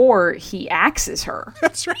right before he axes her.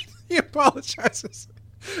 That's right. He apologizes.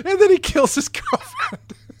 And then he kills his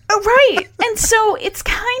girlfriend. Right. And so it's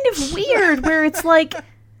kind of weird where it's like,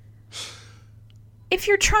 if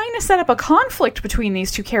you're trying to set up a conflict between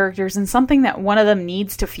these two characters and something that one of them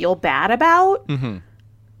needs to feel bad about,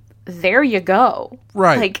 there you go.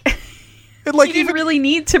 Right. Like, and like, you didn't really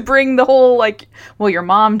need to bring the whole, like, well, your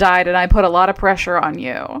mom died and I put a lot of pressure on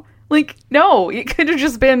you. Like, no, it could have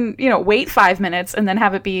just been, wait 5 minutes and then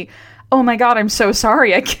have it be, oh my God, I'm so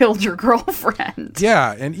sorry I killed your girlfriend.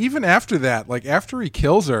 Yeah, and even after that, like after he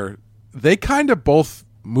kills her, they kind of both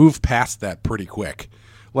move past that pretty quick.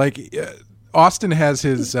 Like, Austin has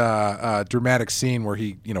his dramatic scene where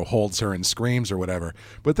he, holds her and screams or whatever.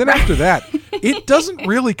 But then after that, it doesn't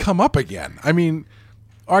really come up again. I mean,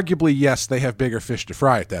 arguably, yes, they have bigger fish to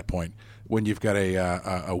fry at that point when you've got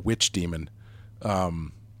a witch demon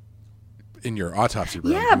in your autopsy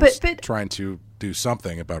room, but trying to do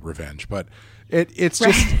something about revenge. But it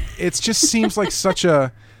just seems like such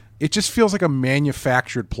a it just feels like a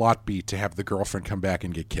manufactured plot beat to have the girlfriend come back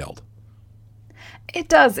and get killed. It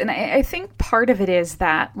does, and I think part of it is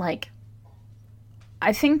that, like,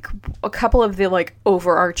 I think a couple of the, like,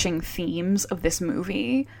 overarching themes of this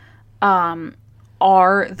movie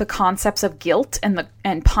are the concepts of guilt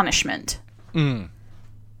and punishment.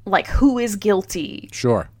 Like, who is guilty?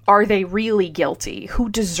 Sure. Are they really guilty? Who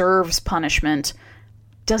deserves punishment?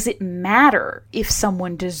 Does it matter if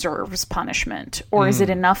someone deserves punishment? Or is it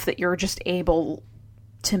enough that you're just able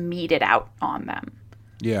to mete it out on them?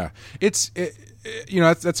 Yeah. That's a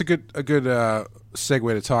good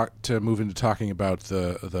segue to move into talking about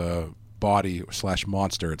the body /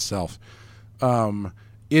 monster itself.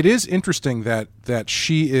 It is interesting that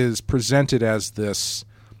she is presented as this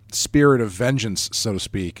spirit of vengeance, so to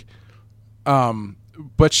speak.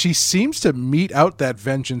 But she seems to mete out that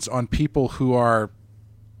vengeance on people who are,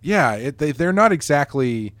 they're not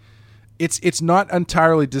exactly. It's not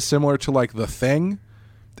entirely dissimilar to like The Thing,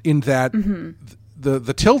 in that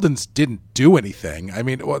the Tildens didn't do anything. I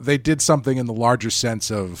mean, they did something in the larger sense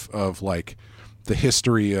of like the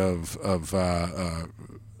history of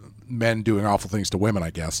men doing awful things to women, I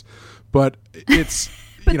guess. But it's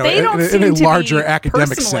but in a larger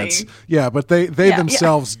academic sense. Yeah, but they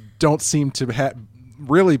themselves don't seem to have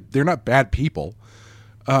really. They're not bad people,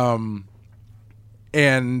 and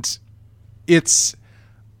it's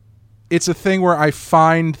a thing where I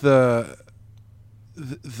find the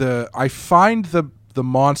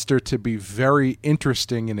monster to be very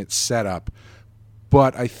interesting in its setup,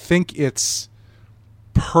 but I think its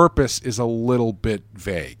purpose is a little bit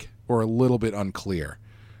vague or a little bit unclear,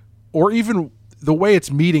 or even the way it's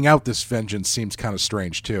meting out this vengeance seems kind of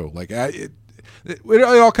strange too. Like it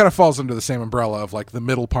all kind of falls under the same umbrella of like the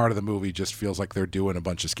middle part of the movie just feels like they're doing a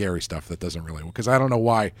bunch of scary stuff that doesn't really, because I don't know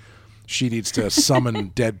why she needs to summon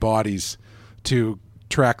dead bodies to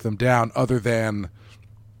track them down other than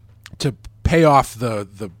to pay off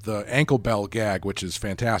the ankle bell gag, which is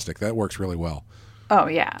fantastic. That works really well. Oh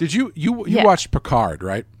yeah. Did you watched Picard,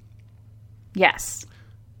 right? Yes.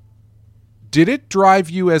 Did it drive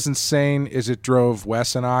you as insane as it drove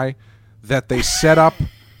Wes and I that they set up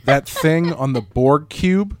that thing on the Borg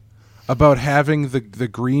cube about having the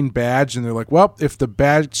green badge, and they're like, well, if the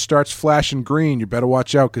badge starts flashing green, you better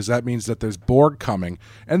watch out because that means that there's Borg coming,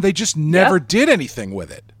 and they just never did anything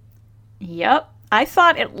with it. Yep. I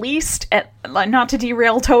thought at least, not to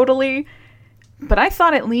derail totally, but I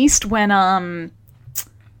thought at least when, oh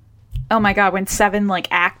my god, when Seven, like,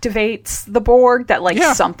 activates the Borg, that, like,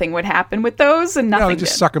 something would happen with those, and nothing No, they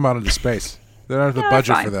just did. Suck them out into space. They don't have the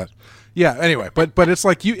budget for that. Yeah, anyway, but it's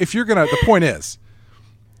like, the point is,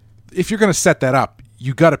 if you're going to set that up,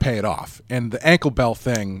 you got to pay it off. And the ankle bell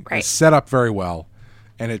thing is set up very well,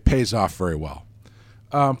 and it pays off very well.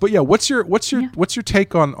 But yeah, what's your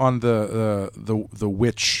take on the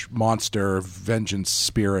witch monster vengeance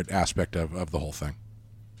spirit aspect of the whole thing?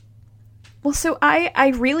 Well, so I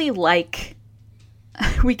really like,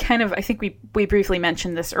 I think we briefly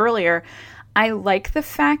mentioned this earlier. I like the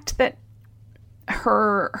fact that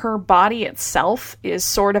her body itself is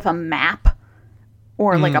sort of a map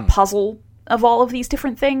or like a puzzle of all of these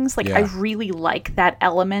different things. Like, I really like that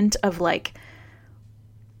element of like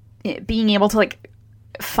being able to like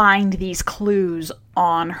find these clues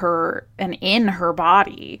on her and in her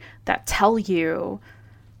body that tell you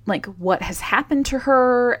like what has happened to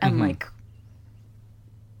her, and like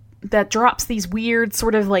that drops these weird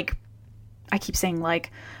sort of like, I keep saying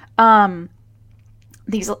like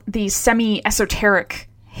these semi-esoteric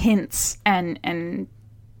hints and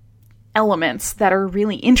elements that are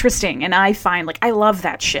really interesting, and I find like I love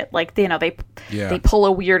that shit. Like, you know, they pull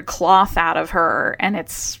a weird cloth out of her and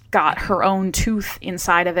it's got her own tooth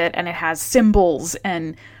inside of it, and it has symbols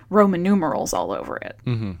and Roman numerals all over it.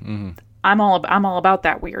 I'm all about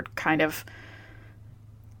that weird kind of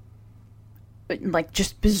like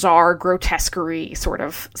just bizarre grotesquerie sort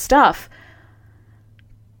of stuff.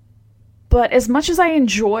 But as much as I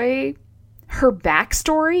enjoy her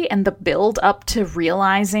backstory and the build up to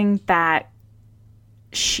realizing that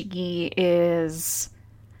she is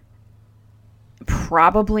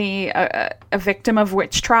probably a victim of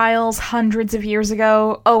witch trials hundreds of years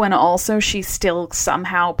ago. Oh, and also she's still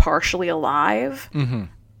somehow partially alive.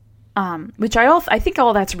 Which I think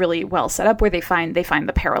all that's really well set up, where they find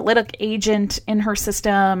the paralytic agent in her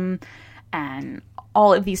system and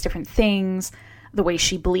all of these different things. The way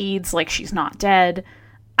she bleeds like she's not dead.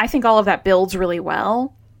 I think all of that builds really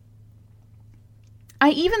well. I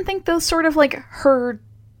even think those sort of like her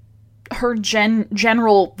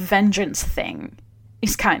general vengeance thing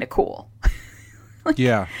is kind of cool.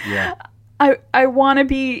 Yeah. I want to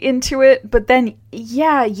be into it, but then,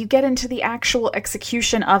 yeah, you get into the actual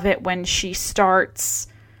execution of it when she starts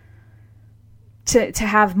to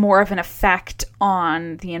have more of an effect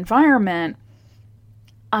on the environment.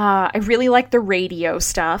 I really like the radio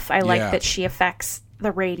stuff. I like that she affects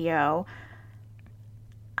the radio.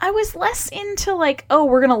 I was less into, like, oh,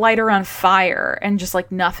 we're going to light her on fire and just,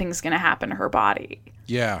 like, nothing's going to happen to her body.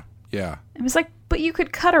 Yeah. It was like, but you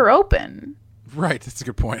could cut her open. Right, that's a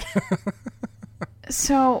good point.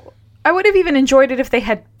 So I would have even enjoyed it if they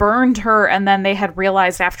had burned her and then they had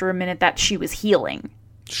realized after a minute that she was healing.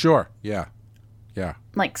 Sure, yeah.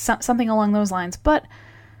 Like something along those lines. But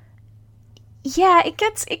yeah, it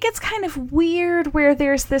gets kind of weird where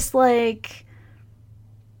there's this like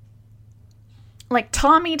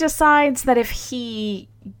Tommy decides that if he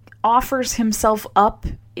offers himself up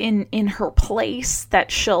in her place that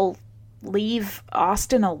she'll leave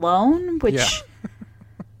Austin alone, which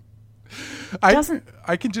doesn't.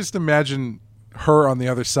 I can just imagine her on the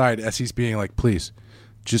other side as he's being like, "Please,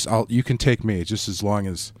 you can take me just as long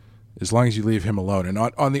as you leave him alone." And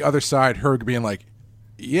on the other side, her being like,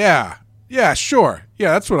 "Yeah, sure,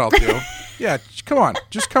 yeah, that's what I'll do. Yeah, come on,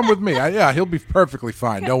 just come with me. He'll be perfectly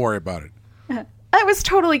fine. Don't worry about it." I was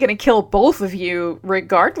totally going to kill both of you,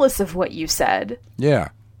 regardless of what you said. Yeah.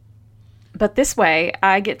 But this way,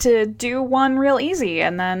 I get to do one real easy,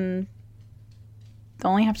 and then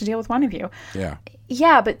only have to deal with one of you. Yeah.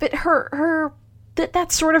 Yeah, but her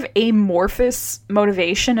that sort of amorphous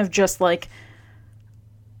motivation of just like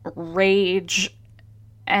rage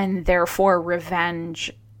and therefore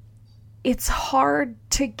revenge. It's hard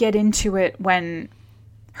to get into it when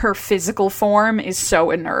her physical form is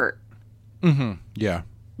so inert. Mm-hmm. Yeah.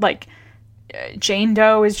 Like Jane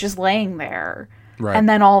Doe is just laying there. Right. And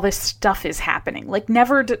then all this stuff is happening. Like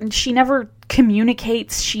she never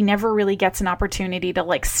communicates. She never really gets an opportunity to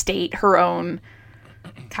like state her own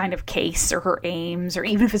kind of case or her aims, or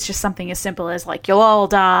even if it's just something as simple as like, you'll all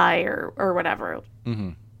die or whatever. Mm-hmm.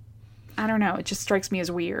 I don't know. It just strikes me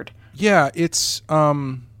as weird. Yeah. It's,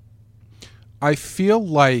 I feel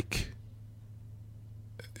like,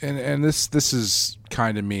 and this is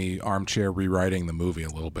kind of me armchair rewriting the movie a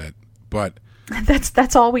little bit, but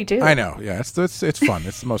that's all we do. I know. Yeah, it's fun.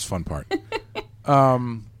 It's the most fun part.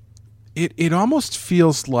 It almost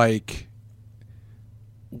feels like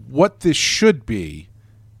what this should be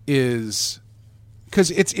is,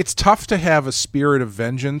 because it's tough to have a spirit of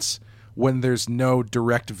vengeance when there's no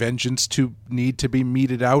direct vengeance to need to be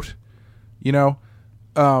meted out. You know?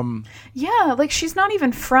 Yeah, like she's not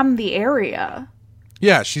even from the area.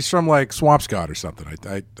 Yeah, she's from like Swampscott or something.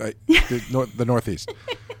 The Northeast.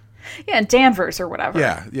 Yeah, Danvers or whatever.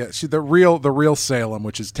 Yeah. She, the real Salem,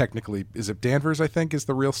 which is technically, is it Danvers? I think is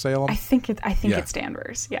the real Salem. I think it's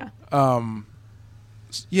Danvers. Yeah.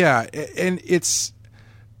 Yeah, and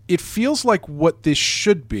it feels like what this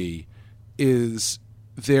should be is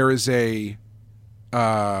there's a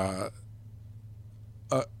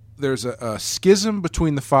schism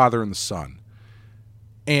between the father and the son,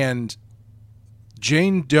 and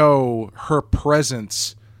Jane Doe, her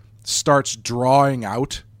presence starts drawing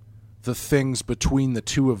out the things between the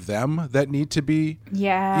two of them that need to be,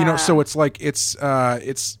 so it's like it's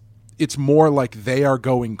more like they are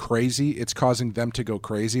going crazy. It's causing them to go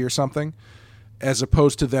crazy or something, as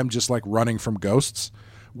opposed to them just like running from ghosts,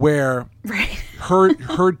 where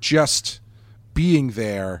her just being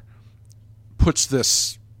there puts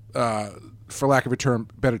this, for lack of a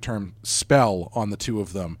better term, spell on the two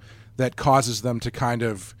of them that causes them to kind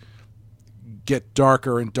of get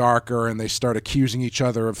darker and darker, and they start accusing each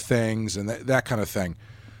other of things and that kind of thing.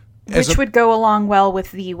 Which would go along well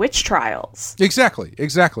with the witch trials. Exactly,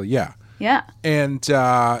 yeah. Yeah. And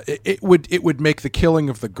it would make the killing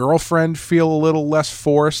of the girlfriend feel a little less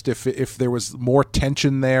forced if there was more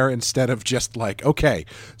tension there, instead of just like, okay,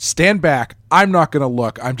 stand back, I'm not going to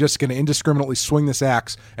look, I'm just going to indiscriminately swing this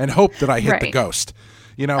axe and hope that I hit the ghost.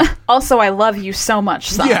 You know. Also, I love you so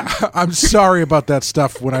much, son. Yeah, I'm sorry about that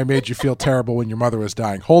stuff when I made you feel terrible when your mother was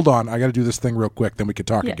dying. Hold on, I got to do this thing real quick, then we can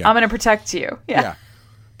talk again. I'm going to protect you. Yeah.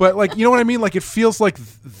 But like, you know what I mean? Like, it feels like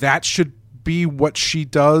that should be what she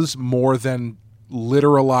does, more than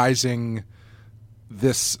literalizing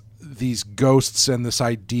these ghosts and this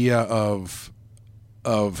idea of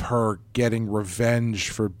her getting revenge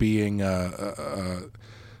for being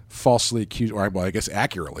falsely accused, or well, I guess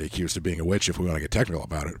accurately accused of being a witch, if we want to get technical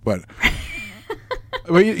about it. But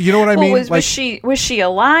you know what I mean? Was she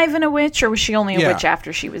alive and a witch, or was she only a witch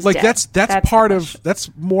after she was dead? That's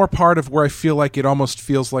more part of where I feel like it almost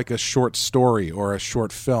feels like a short story or a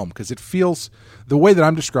short film, because it feels, the way that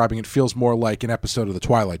I'm describing it feels more like an episode of The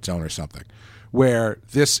Twilight Zone or something, where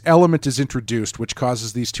this element is introduced, which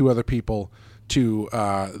causes these two other people to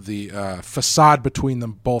the facade between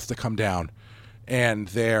them both to come down, and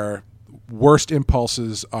their worst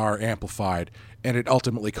impulses are amplified, and it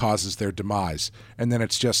ultimately causes their demise. And then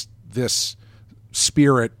it's just this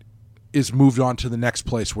spirit is moved on to the next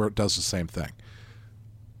place where it does the same thing.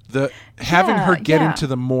 Having her get into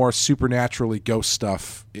the more supernaturally ghost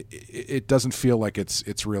stuff, it doesn't feel like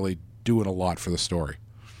it's really doing a lot for the story.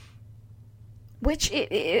 Which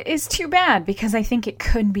is too bad, because I think it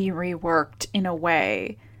could be reworked in a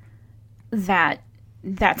way that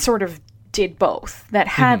sort of did both. That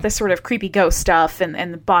had the sort of creepy ghost stuff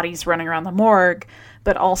and the bodies running around the morgue,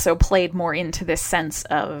 but also played more into this sense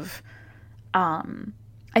of...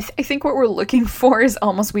 I think what we're looking for is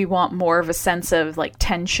almost we want more of a sense of like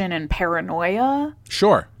tension and paranoia.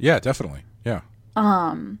 Sure. Yeah, definitely. Yeah.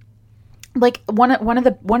 Like one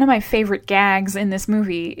of my favorite gags in this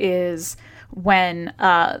movie is when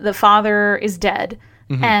the father is dead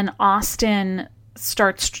and Austin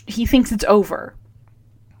he thinks it's over.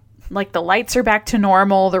 Like the lights are back to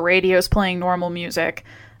normal, the radio's playing normal music.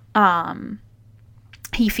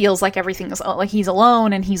 He feels like everything's like he's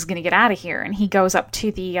alone and he's going to get out of here. And he goes up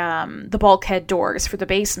to the bulkhead doors for the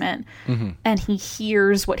basement, and he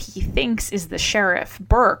hears what he thinks is the sheriff,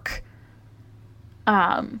 Burke,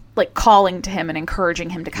 like calling to him and encouraging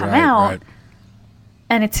him to come out. Right.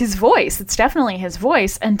 And it's his voice. It's definitely his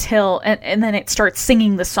voice until, and then it starts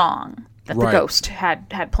singing the song that the ghost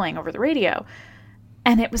had playing over the radio.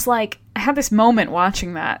 And it was like, I had this moment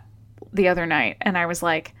watching that the other night, and I was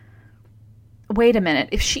like, wait a minute,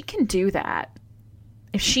 if she can do that,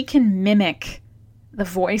 if she can mimic the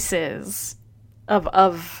voices of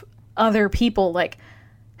other people, like,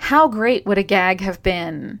 how great would a gag have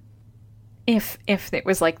been if it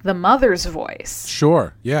was like the mother's voice?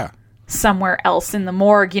 Sure, yeah. Somewhere else in the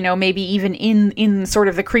morgue, maybe even in sort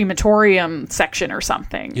of the crematorium section or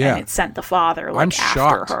something. Yeah. And it sent the father like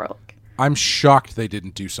after her. I'm shocked they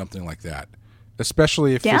didn't do something like that.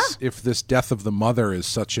 Especially if this death of the mother is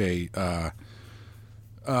such a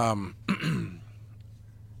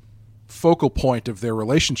focal point of their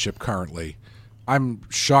relationship currently. I'm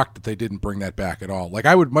shocked that they didn't bring that back at all. Like,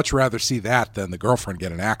 I would much rather see that than the girlfriend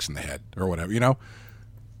get an axe in the head or whatever,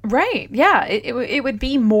 Right, yeah. It would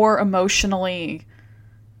be more emotionally...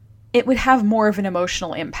 It would have more of an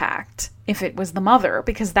emotional impact if it was the mother,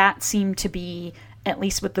 because that seemed to be, at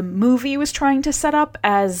least what the movie was trying to set up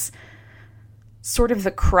as sort of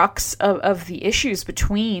the crux of the issues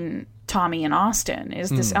between Tommy and Austin, is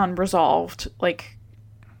this unresolved,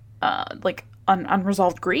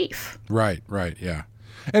 unresolved grief. Right, yeah.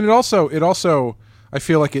 And it also, I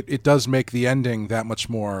feel like it does make the ending that much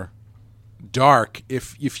more dark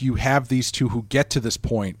if you have these two who get to this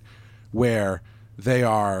point where they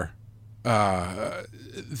are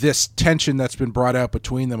this tension that's been brought out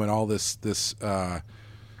between them and all this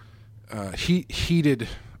heated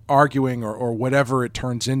arguing or whatever it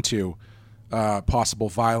turns into, possible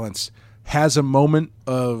violence, has a moment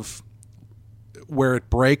of where it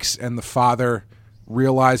breaks and the father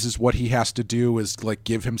realizes what he has to do is like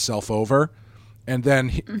give himself over, and then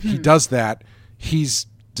he does that. He's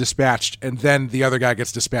dispatched, and then the other guy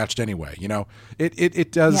gets dispatched anyway.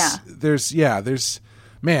 It does. Yeah. There's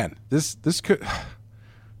man, this could.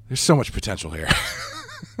 There's so much potential here.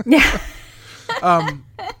 Yeah.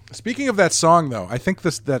 Speaking of that song, though, I think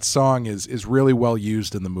that song is really well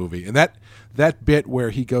used in the movie, and that bit where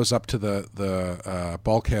he goes up to the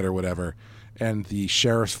bulkhead or whatever, and the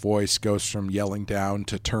sheriff's voice goes from yelling down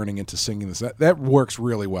to turning into singing this. That works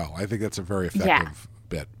really well. I think that's a very effective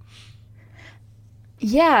bit.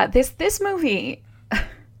 Yeah, this movie,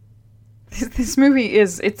 this movie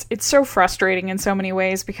it's so frustrating in so many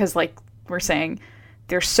ways, because, like we're saying,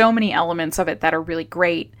 there's so many elements of it that are really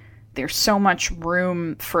great. There's so much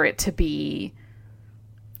room for it to be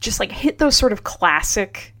just like hit those sort of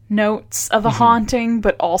classic notes of a haunting,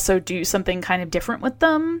 but also do something kind of different with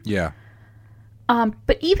them. Yeah.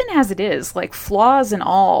 But even as it is, like, flaws and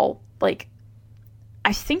all, like,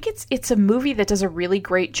 I think it's a movie that does a really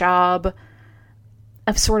great job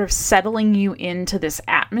of sort of settling you into this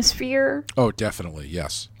atmosphere. Oh, definitely,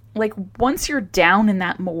 yes. Like, once you're down in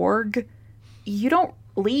that morgue, you don't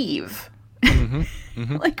leave.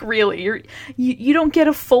 Like, really, you don't get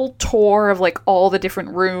a full tour of like all the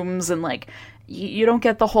different rooms, and like you don't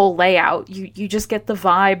get the whole layout. You just get the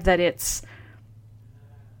vibe that it's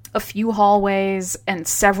a few hallways and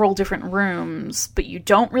several different rooms, but you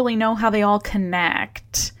don't really know how they all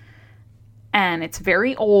connect. And it's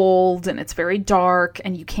very old, and it's very dark,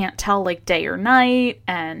 and you can't tell like day or night,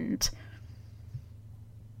 and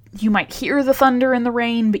you might hear the thunder and the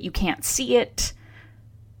rain, but you can't see it.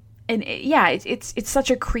 And it's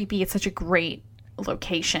such a creepy, it's such a great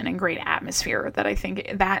location and great atmosphere that I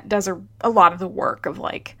think that does a lot of the work of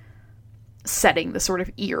like setting the sort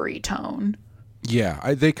of eerie tone.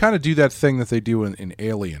 Yeah, they kind of do that thing that they do in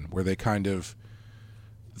Alien, where they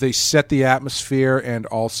set the atmosphere and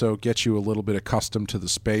also get you a little bit accustomed to the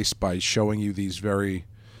space by showing you these very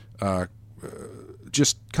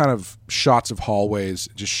just kind of shots of hallways,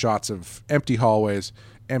 just shots of empty hallways,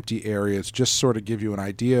 empty areas, just sort of give you an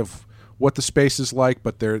idea of what the space is like,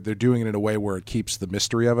 but they're doing it in a way where it keeps the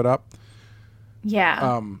mystery of it up.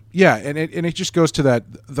 Yeah. And it just goes to that,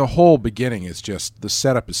 the whole beginning is just, the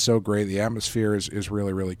setup is so great, the atmosphere is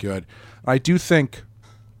really, really good. I do think,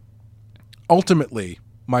 ultimately,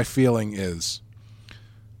 my feeling is,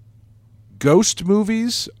 ghost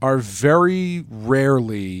movies are very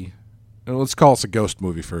rarely, let's call this a ghost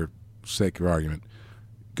movie for sake of argument,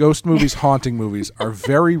 ghost movies, haunting movies are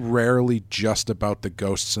very rarely just about the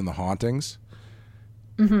ghosts and the hauntings.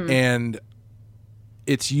 Mm-hmm. And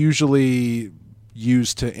it's usually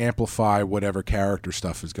used to amplify whatever character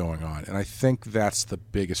stuff is going on. And I think that's the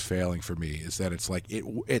biggest failing for me, is that it's like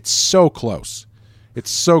it's so close. It's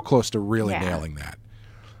so close to really nailing that.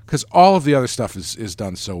 Because all of the other stuff is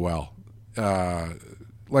done so well.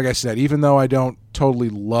 Like I said, even though I don't totally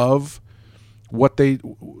love what they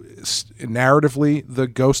narratively, the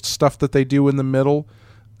ghost stuff that they do in the middle,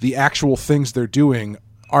 the actual things they're doing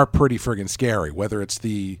are pretty friggin' scary. Whether it's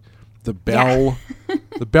the bell,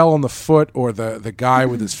 the bell on the foot, or the guy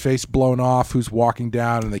with his face blown off who's walking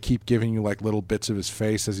down, and they keep giving you like little bits of his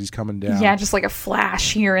face as he's coming down. Yeah, just like a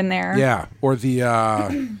flash here and there. Yeah, or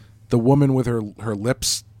the woman with her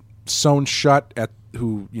lips sewn shut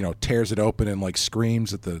who tears it open and like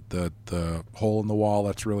screams at the hole in the wall.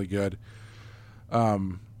 That's really good.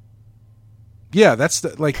 Yeah, that's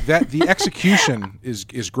the execution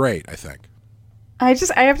is great, I think. I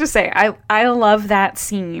have to say, I love that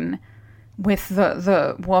scene with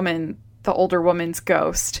the woman, the older woman's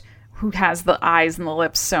ghost, who has the eyes and the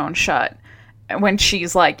lips sewn shut. When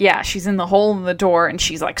she's like, she's in the hole in the door and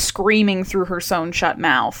she's like screaming through her sewn shut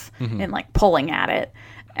mouth and like pulling at it.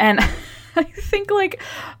 And I think like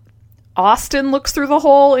Austin looks through the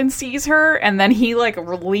hole and sees her, and then he like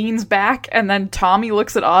leans back, and then Tommy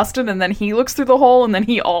looks at Austin, and then he looks through the hole, and then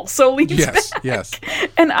he also leans back. Yes.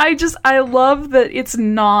 And I love that it's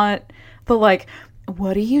not the like,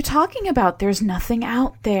 what are you talking about? There's nothing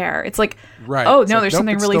out there. It's like, right. Oh, it's no, like, there's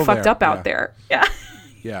something really fucked up out there. Yeah.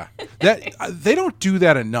 Yeah. That they don't do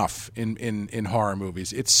that enough in horror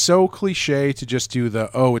movies. It's so cliche to just do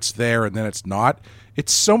it's there and then it's not.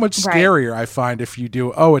 It's so much scarier, I find, if you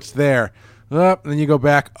do, it's there. And then you go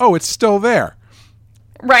back, it's still there.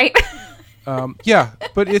 Right. Yeah,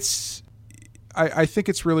 but I think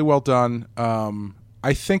it's really well done.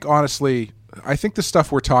 I think, honestly, the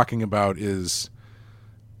stuff we're talking about as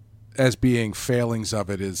being failings of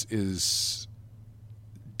it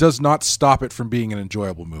does not stop it from being an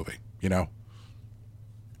enjoyable movie,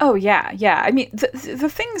 Oh, yeah, yeah. I mean, the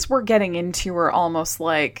things we're getting into are almost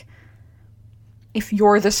like, if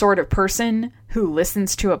you're the sort of person who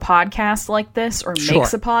listens to a podcast like this or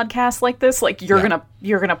makes a podcast like this, like you're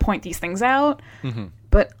gonna point these things out. Mm-hmm.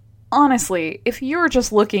 But honestly, if you're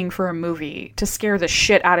just looking for a movie to scare the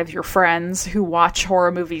shit out of your friends who watch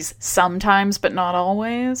horror movies sometimes but not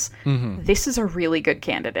always, this is a really good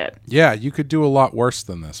candidate. Yeah, you could do a lot worse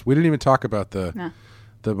than this. We didn't even talk about the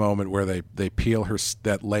moment where they peel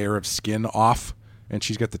that layer of skin off and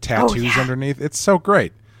she's got the tattoos underneath. It's so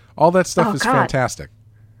great. All that stuff is fantastic.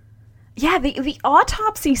 Yeah, the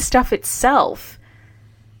autopsy stuff itself,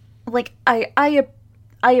 like I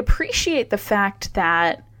appreciate the fact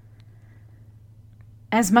that,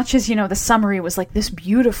 as much as the summary was like this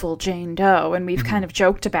beautiful Jane Doe, and we've kind of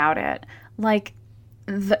joked about it, like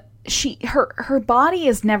her body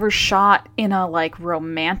is never shot in a like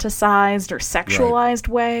romanticized or sexualized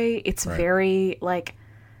way. It's very like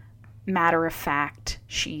matter of fact.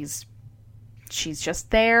 She's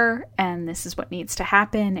just there, and this is what needs to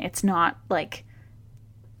happen. It's not like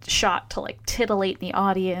shot to like titillate the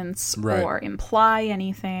audience or imply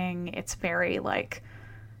anything. It's very like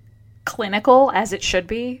clinical, as it should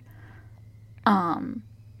be. But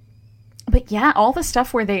yeah, all the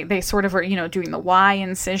stuff where they sort of are doing the Y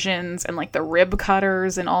incisions and like the rib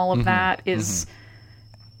cutters and all of that is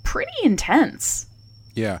pretty intense.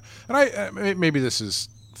 Yeah, and I maybe this is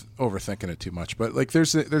overthinking it too much, but like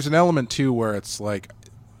there's an element too where it's like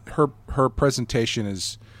her presentation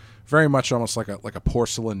is very much almost like a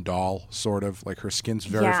porcelain doll, sort of like her skin's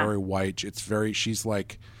very very white.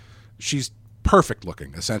 She's perfect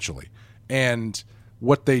looking essentially, and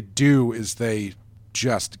what they do is they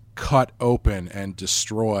just cut open and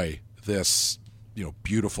destroy this,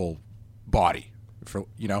 beautiful body,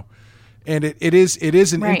 and it is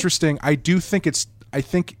an interesting. I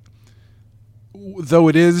think though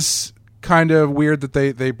it is kind of weird that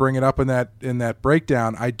they bring it up in that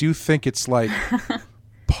breakdown, I do think it's like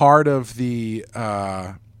part of the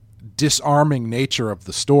disarming nature of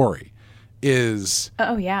the story is,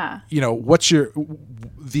 what's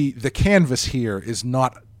the canvas here is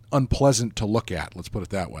not unpleasant to look at, let's put it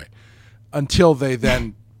that way, until they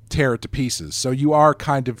then tear it to pieces. So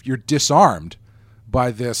you're disarmed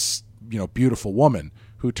by this, beautiful woman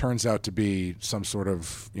who turns out to be some sort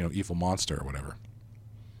of, evil monster or whatever.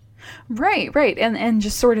 Right. And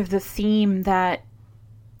just sort of the theme that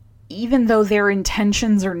even though their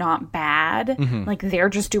intentions are not bad, like they're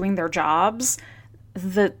just doing their jobs,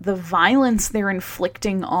 the violence they're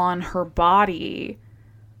inflicting on her body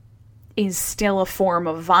is still a form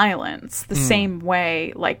of violence. The same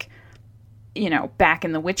way, like, back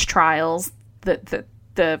in the witch trials, the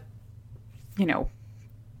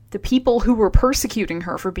people who were persecuting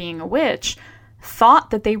her for being a witch thought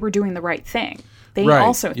that they were doing the right thing. They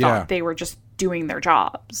also thought they were just doing their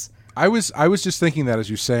jobs. I was just thinking that as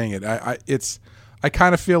you're saying it. I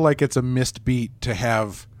kind of feel like it's a missed beat to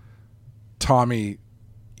have Tommy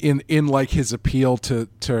in like his appeal to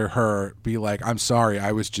her be like, I'm sorry,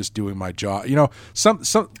 I was just doing my job.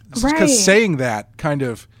 Because saying that kind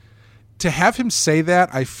of, to have him say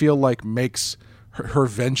that, I feel like makes her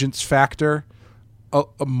vengeance factor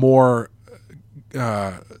a more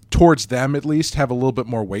towards them, at least, have a little bit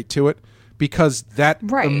more weight to it, because that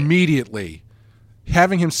immediately,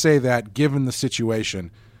 having him say that, given the situation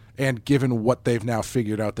and given what they've now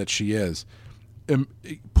figured out that she is,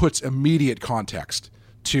 puts immediate context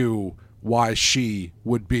to why she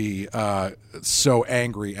would be so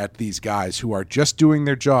angry at these guys who are just doing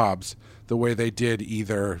their jobs the way they did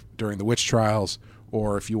either during the witch trials,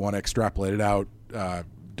 or if you want to extrapolate it out,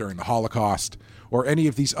 during the Holocaust, or any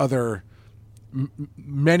of these other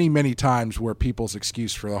many, many times where people's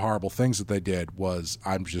excuse for the horrible things that they did was,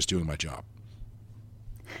 I'm just doing my job.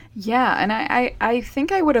 Yeah, and I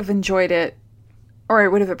think I would have enjoyed it, or I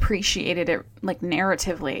would have appreciated it, like,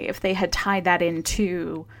 narratively, if they had tied that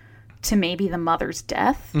into maybe the mother's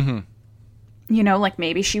death. Like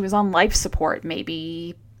maybe she was on life support.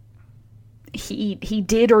 Maybe he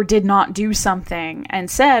did or did not do something and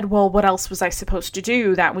said, well, what else was I supposed to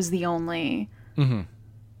do? That was the only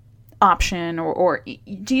option. Or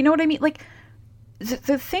do you know what I mean? Like,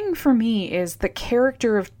 the thing for me is the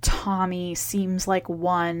character of Tommy seems like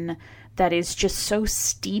one that is just so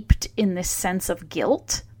steeped in this sense of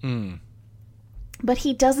guilt. But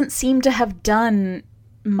he doesn't seem to have done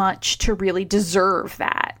much to really deserve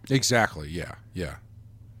that. Exactly. Yeah.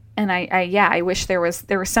 And I wish there was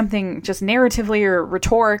something just narratively or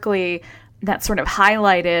rhetorically that sort of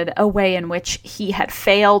highlighted a way in which he had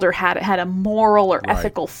failed or had a moral or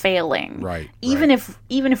ethical failing. Right. Even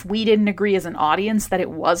if we didn't agree as an audience that it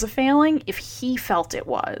was a failing, if he felt it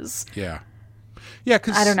was. Yeah. Yeah,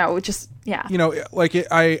 because I don't know, just like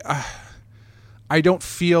I don't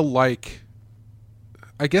feel like,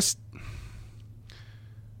 I guess,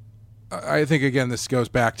 I think again this goes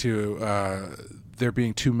back to there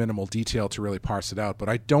being too minimal detail to really parse it out, but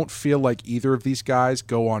I don't feel like either of these guys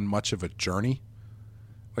go on much of a journey.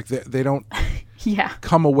 Like they don't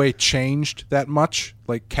come away changed that much,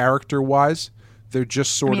 like character wise. They're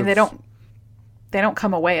just sort of. They don't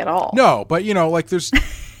come away at all. No, but like there's.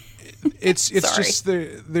 It's just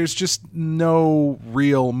there's just no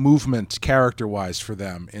real movement character wise for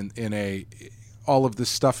them in all of this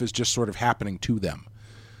stuff is just sort of happening to them.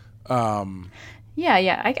 I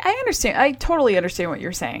understand. I totally understand what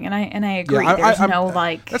you're saying, and I agree.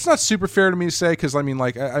 That's not super fair to me to say, because I mean,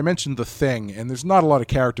 like I mentioned The Thing, and there's not a lot of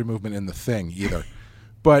character movement in The Thing either.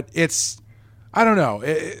 But I don't know.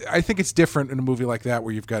 I think it's different in a movie like that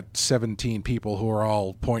where you've got 17 people who are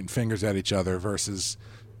all pointing fingers at each other versus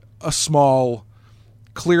a small,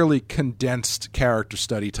 clearly condensed character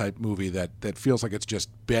study type movie that feels like it's just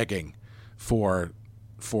begging for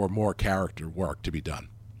more character work to be done.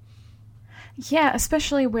 Yeah,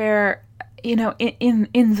 especially where, in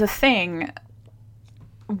The Thing,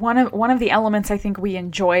 one of the elements I think we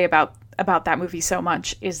enjoy about that movie so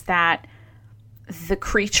much is that the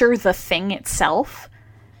creature, the thing itself,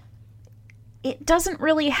 it doesn't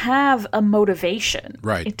really have a motivation.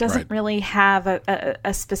 Right. It doesn't really have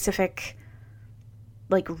a specific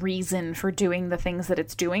like reason for doing the things that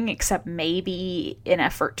it's doing, except maybe an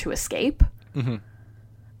effort to escape.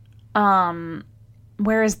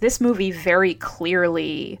 Whereas this movie very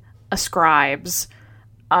clearly ascribes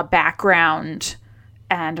a background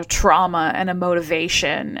and a trauma and a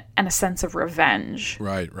motivation and a sense of revenge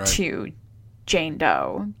Right. to Jane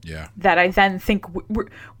Doe. Yeah. That I then think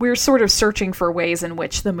we're sort of searching for ways in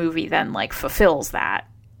which the movie then like fulfills that.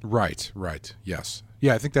 Right. Yes.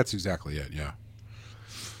 Yeah, I think that's exactly it. Yeah.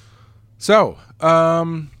 So,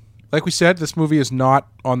 like we said, this movie is not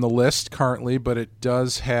on the list currently, but it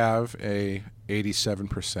does have a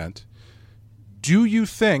 87%. Do you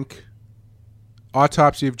think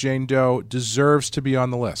Autopsy of Jane Doe deserves to be on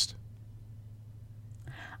the list?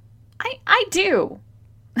 I do.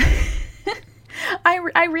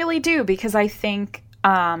 I really do, because I think,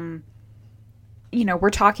 we're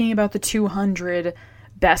talking about the 200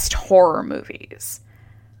 best horror movies.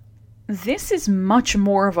 This is much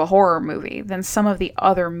more of a horror movie than some of the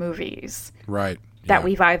other movies Right. that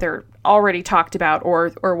we've either already talked about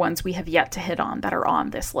or ones we have yet to hit on that are on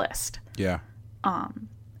this list. Yeah.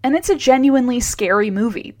 And it's a genuinely scary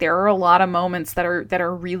movie. There are a lot of moments that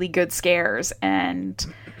are really good scares, and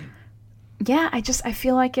yeah, I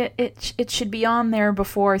feel like it should be on there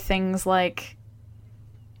before things like,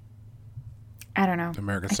 I don't know,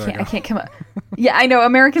 American Psycho. I can't come up. Yeah, I know.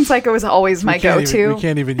 American Psycho is always my go-to. We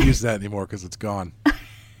can't even use that anymore because it's gone.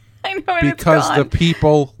 I know, and because it's gone. the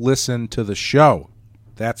people listen to the show.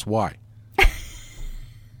 That's why.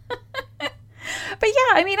 But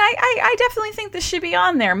yeah, I mean, I definitely think this should be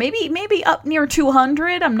on there. Maybe up near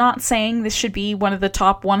 200. I'm not saying this should be one of the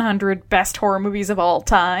top 100 best horror movies of all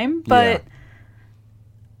time, but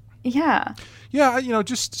yeah. Yeah,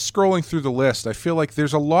 just scrolling through the list, I feel like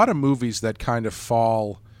there's a lot of movies that kind of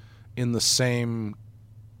fall in the same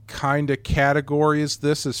kind of category as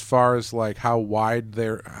this, as far as like how well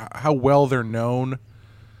they're known,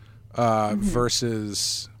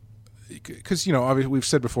 versus, because obviously we've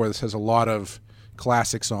said before, this has a lot of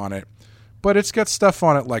classics on it, but it's got stuff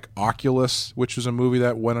on it like Oculus, which was a movie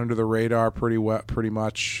that went under the radar pretty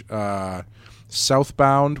much.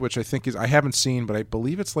 Southbound, which I haven't seen, but I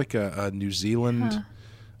believe it's like a New Zealand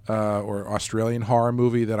or Australian horror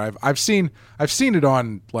movie that I've seen. I've seen it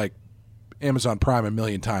on like Amazon Prime a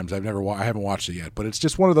million times. I haven't watched it yet, but it's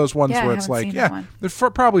just one of those ones where it's like,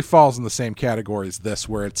 it probably falls in the same category as this,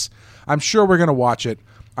 where I'm sure we're gonna watch it.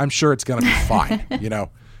 I'm sure it's gonna be fine.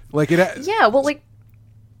 Like it. Yeah, well, like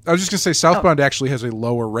I was just gonna say, Southbound actually has a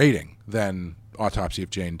lower rating than Autopsy of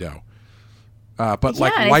Jane Doe, but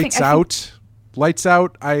like Lights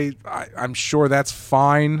Out, I'm sure that's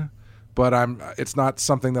fine, but it's not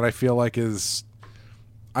something that I feel like is.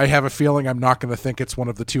 I have a feeling I'm not going to think it's one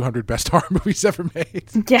of the 200 best horror movies ever made.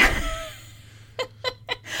 Yeah.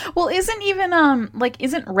 Well,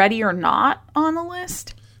 isn't Ready or Not on the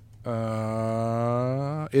list?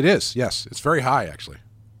 It is. Yes, it's very high actually.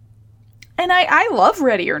 And I love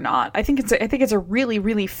Ready or Not. I think it's a really,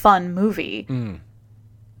 really fun movie.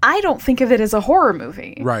 I don't think of it as a horror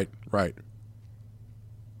movie. Right.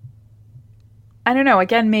 I don't know.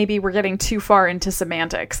 Again, maybe we're getting too far into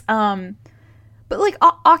semantics. But like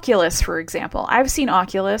Oculus, for example. I've seen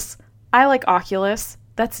Oculus. I like Oculus.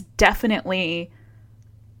 That's definitely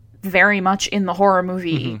very much in the horror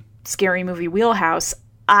movie, scary movie wheelhouse.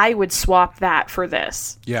 I would swap that for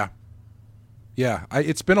this. Yeah.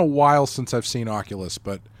 It's been a while since I've seen Oculus,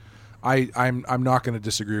 but I'm not going to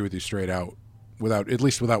disagree with you straight out without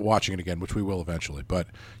watching it again, which we will eventually. But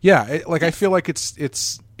yeah, I feel like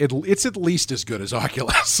it's at least as good as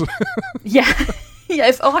Oculus. Yeah. Yeah,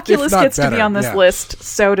 if Oculus gets to be on this list,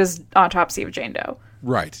 so does Autopsy of Jane Doe.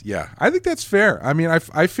 Right, yeah. I think that's fair. I mean,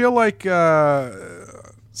 I feel like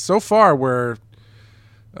so far we're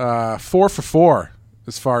 4 for 4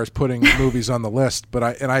 as far as putting movies on the list, but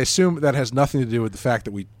I assume that has nothing to do with the fact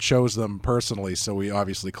that we chose them personally, so we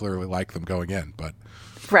obviously clearly like them going in. But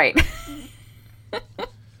right.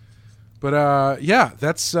 But yeah,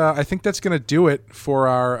 that's. I think that's going to do it for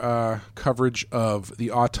our coverage of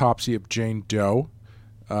the Autopsy of Jane Doe.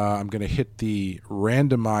 I'm going to hit the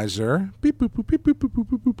randomizer. Beep, boop, boop, beep, boop, boop, boop,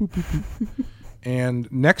 boop, boop, boop, boop. And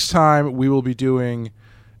next time we will be doing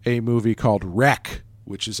a movie called Wreck,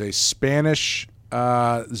 which is a Spanish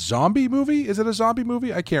zombie movie. Is it a zombie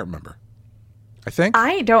movie? I can't remember. I think.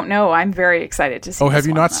 I don't know. I'm very excited to see. Oh, have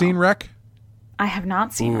you not seen Wreck? I have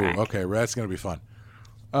not seen Wreck. Okay, that's going to be fun.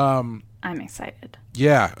 I'm excited.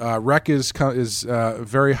 Yeah, Wreck is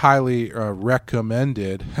very highly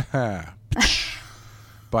recommended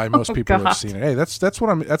by most people who have seen it. Hey, that's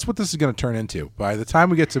what this is going to turn into. By the time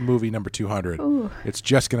we get to movie number 200, it's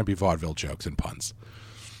just going to be vaudeville jokes and puns.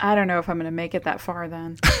 I don't know if I'm going to make it that far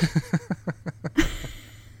then.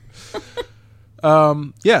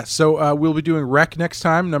 So we'll be doing Rec next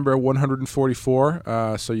time, number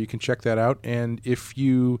 144. So you can check that out. And if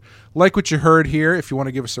you like what you heard here, if you want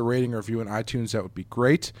to give us a rating or review on iTunes, that would be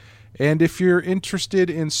great. And if you're interested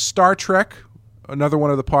in Star Trek, another one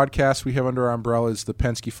of the podcasts we have under our umbrella is the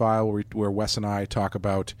Penske File, where Wes and I talk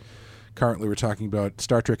about. Currently, we're talking about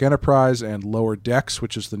Star Trek Enterprise and Lower Decks,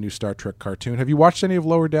 which is the new Star Trek cartoon. Have you watched any of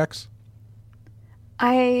Lower Decks?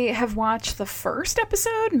 I have watched the first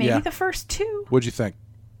episode, maybe the first two. What'd you think?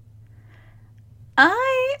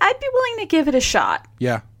 I'd be willing to give it a shot.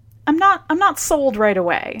 Yeah. I'm not sold right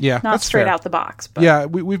away. Yeah, not that's straight fair. out the box. But. Yeah,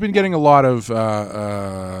 we've been getting a lot of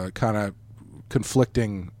kind of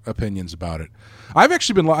conflicting opinions about it. I've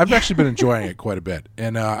actually been enjoying it quite a bit,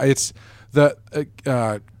 and it's the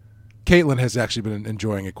Caitlin has actually been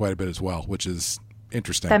enjoying it quite a bit as well, which is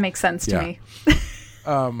interesting. That makes sense to me.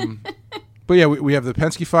 But yeah, we have the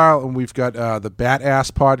Penske File, and we've got the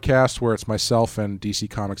Bat-Ass podcast, where it's myself and DC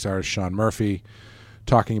Comics artist Sean Murphy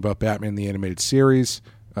talking about Batman the Animated Series.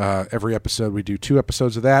 Every episode we do 2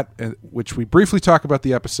 episodes of that, which we briefly talk about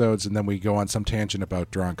the episodes, and then we go on some tangent about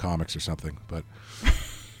drawing comics or something. But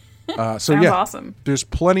Sounds awesome. There's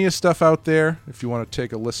plenty of stuff out there if you want to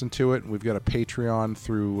take a listen to it. We've got a Patreon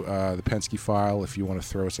through the Penske File. If you want to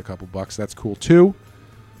throw us a couple bucks, that's cool too.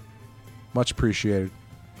 Much appreciated.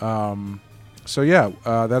 So yeah,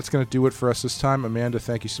 that's going to do it for us this time. Amanda,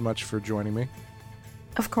 thank you so much for joining me.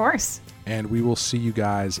 Of course. And we will see you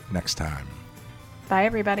guys next time. Bye,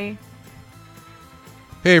 everybody.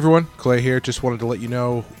 Hey everyone, Clay here. Just wanted to let you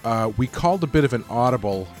know we called a bit of an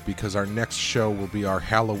audible because our next show will be our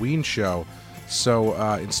Halloween show. So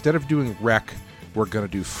instead of doing Rec, we're going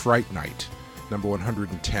to do Fright Night, number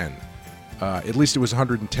 110. At least it was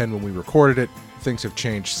 110 when we recorded it. Things have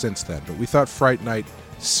changed since then. But we thought Fright Night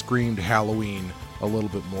screamed Halloween a little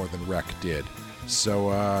bit more than Rec did.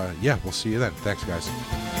 So yeah, we'll see you then. Thanks, guys.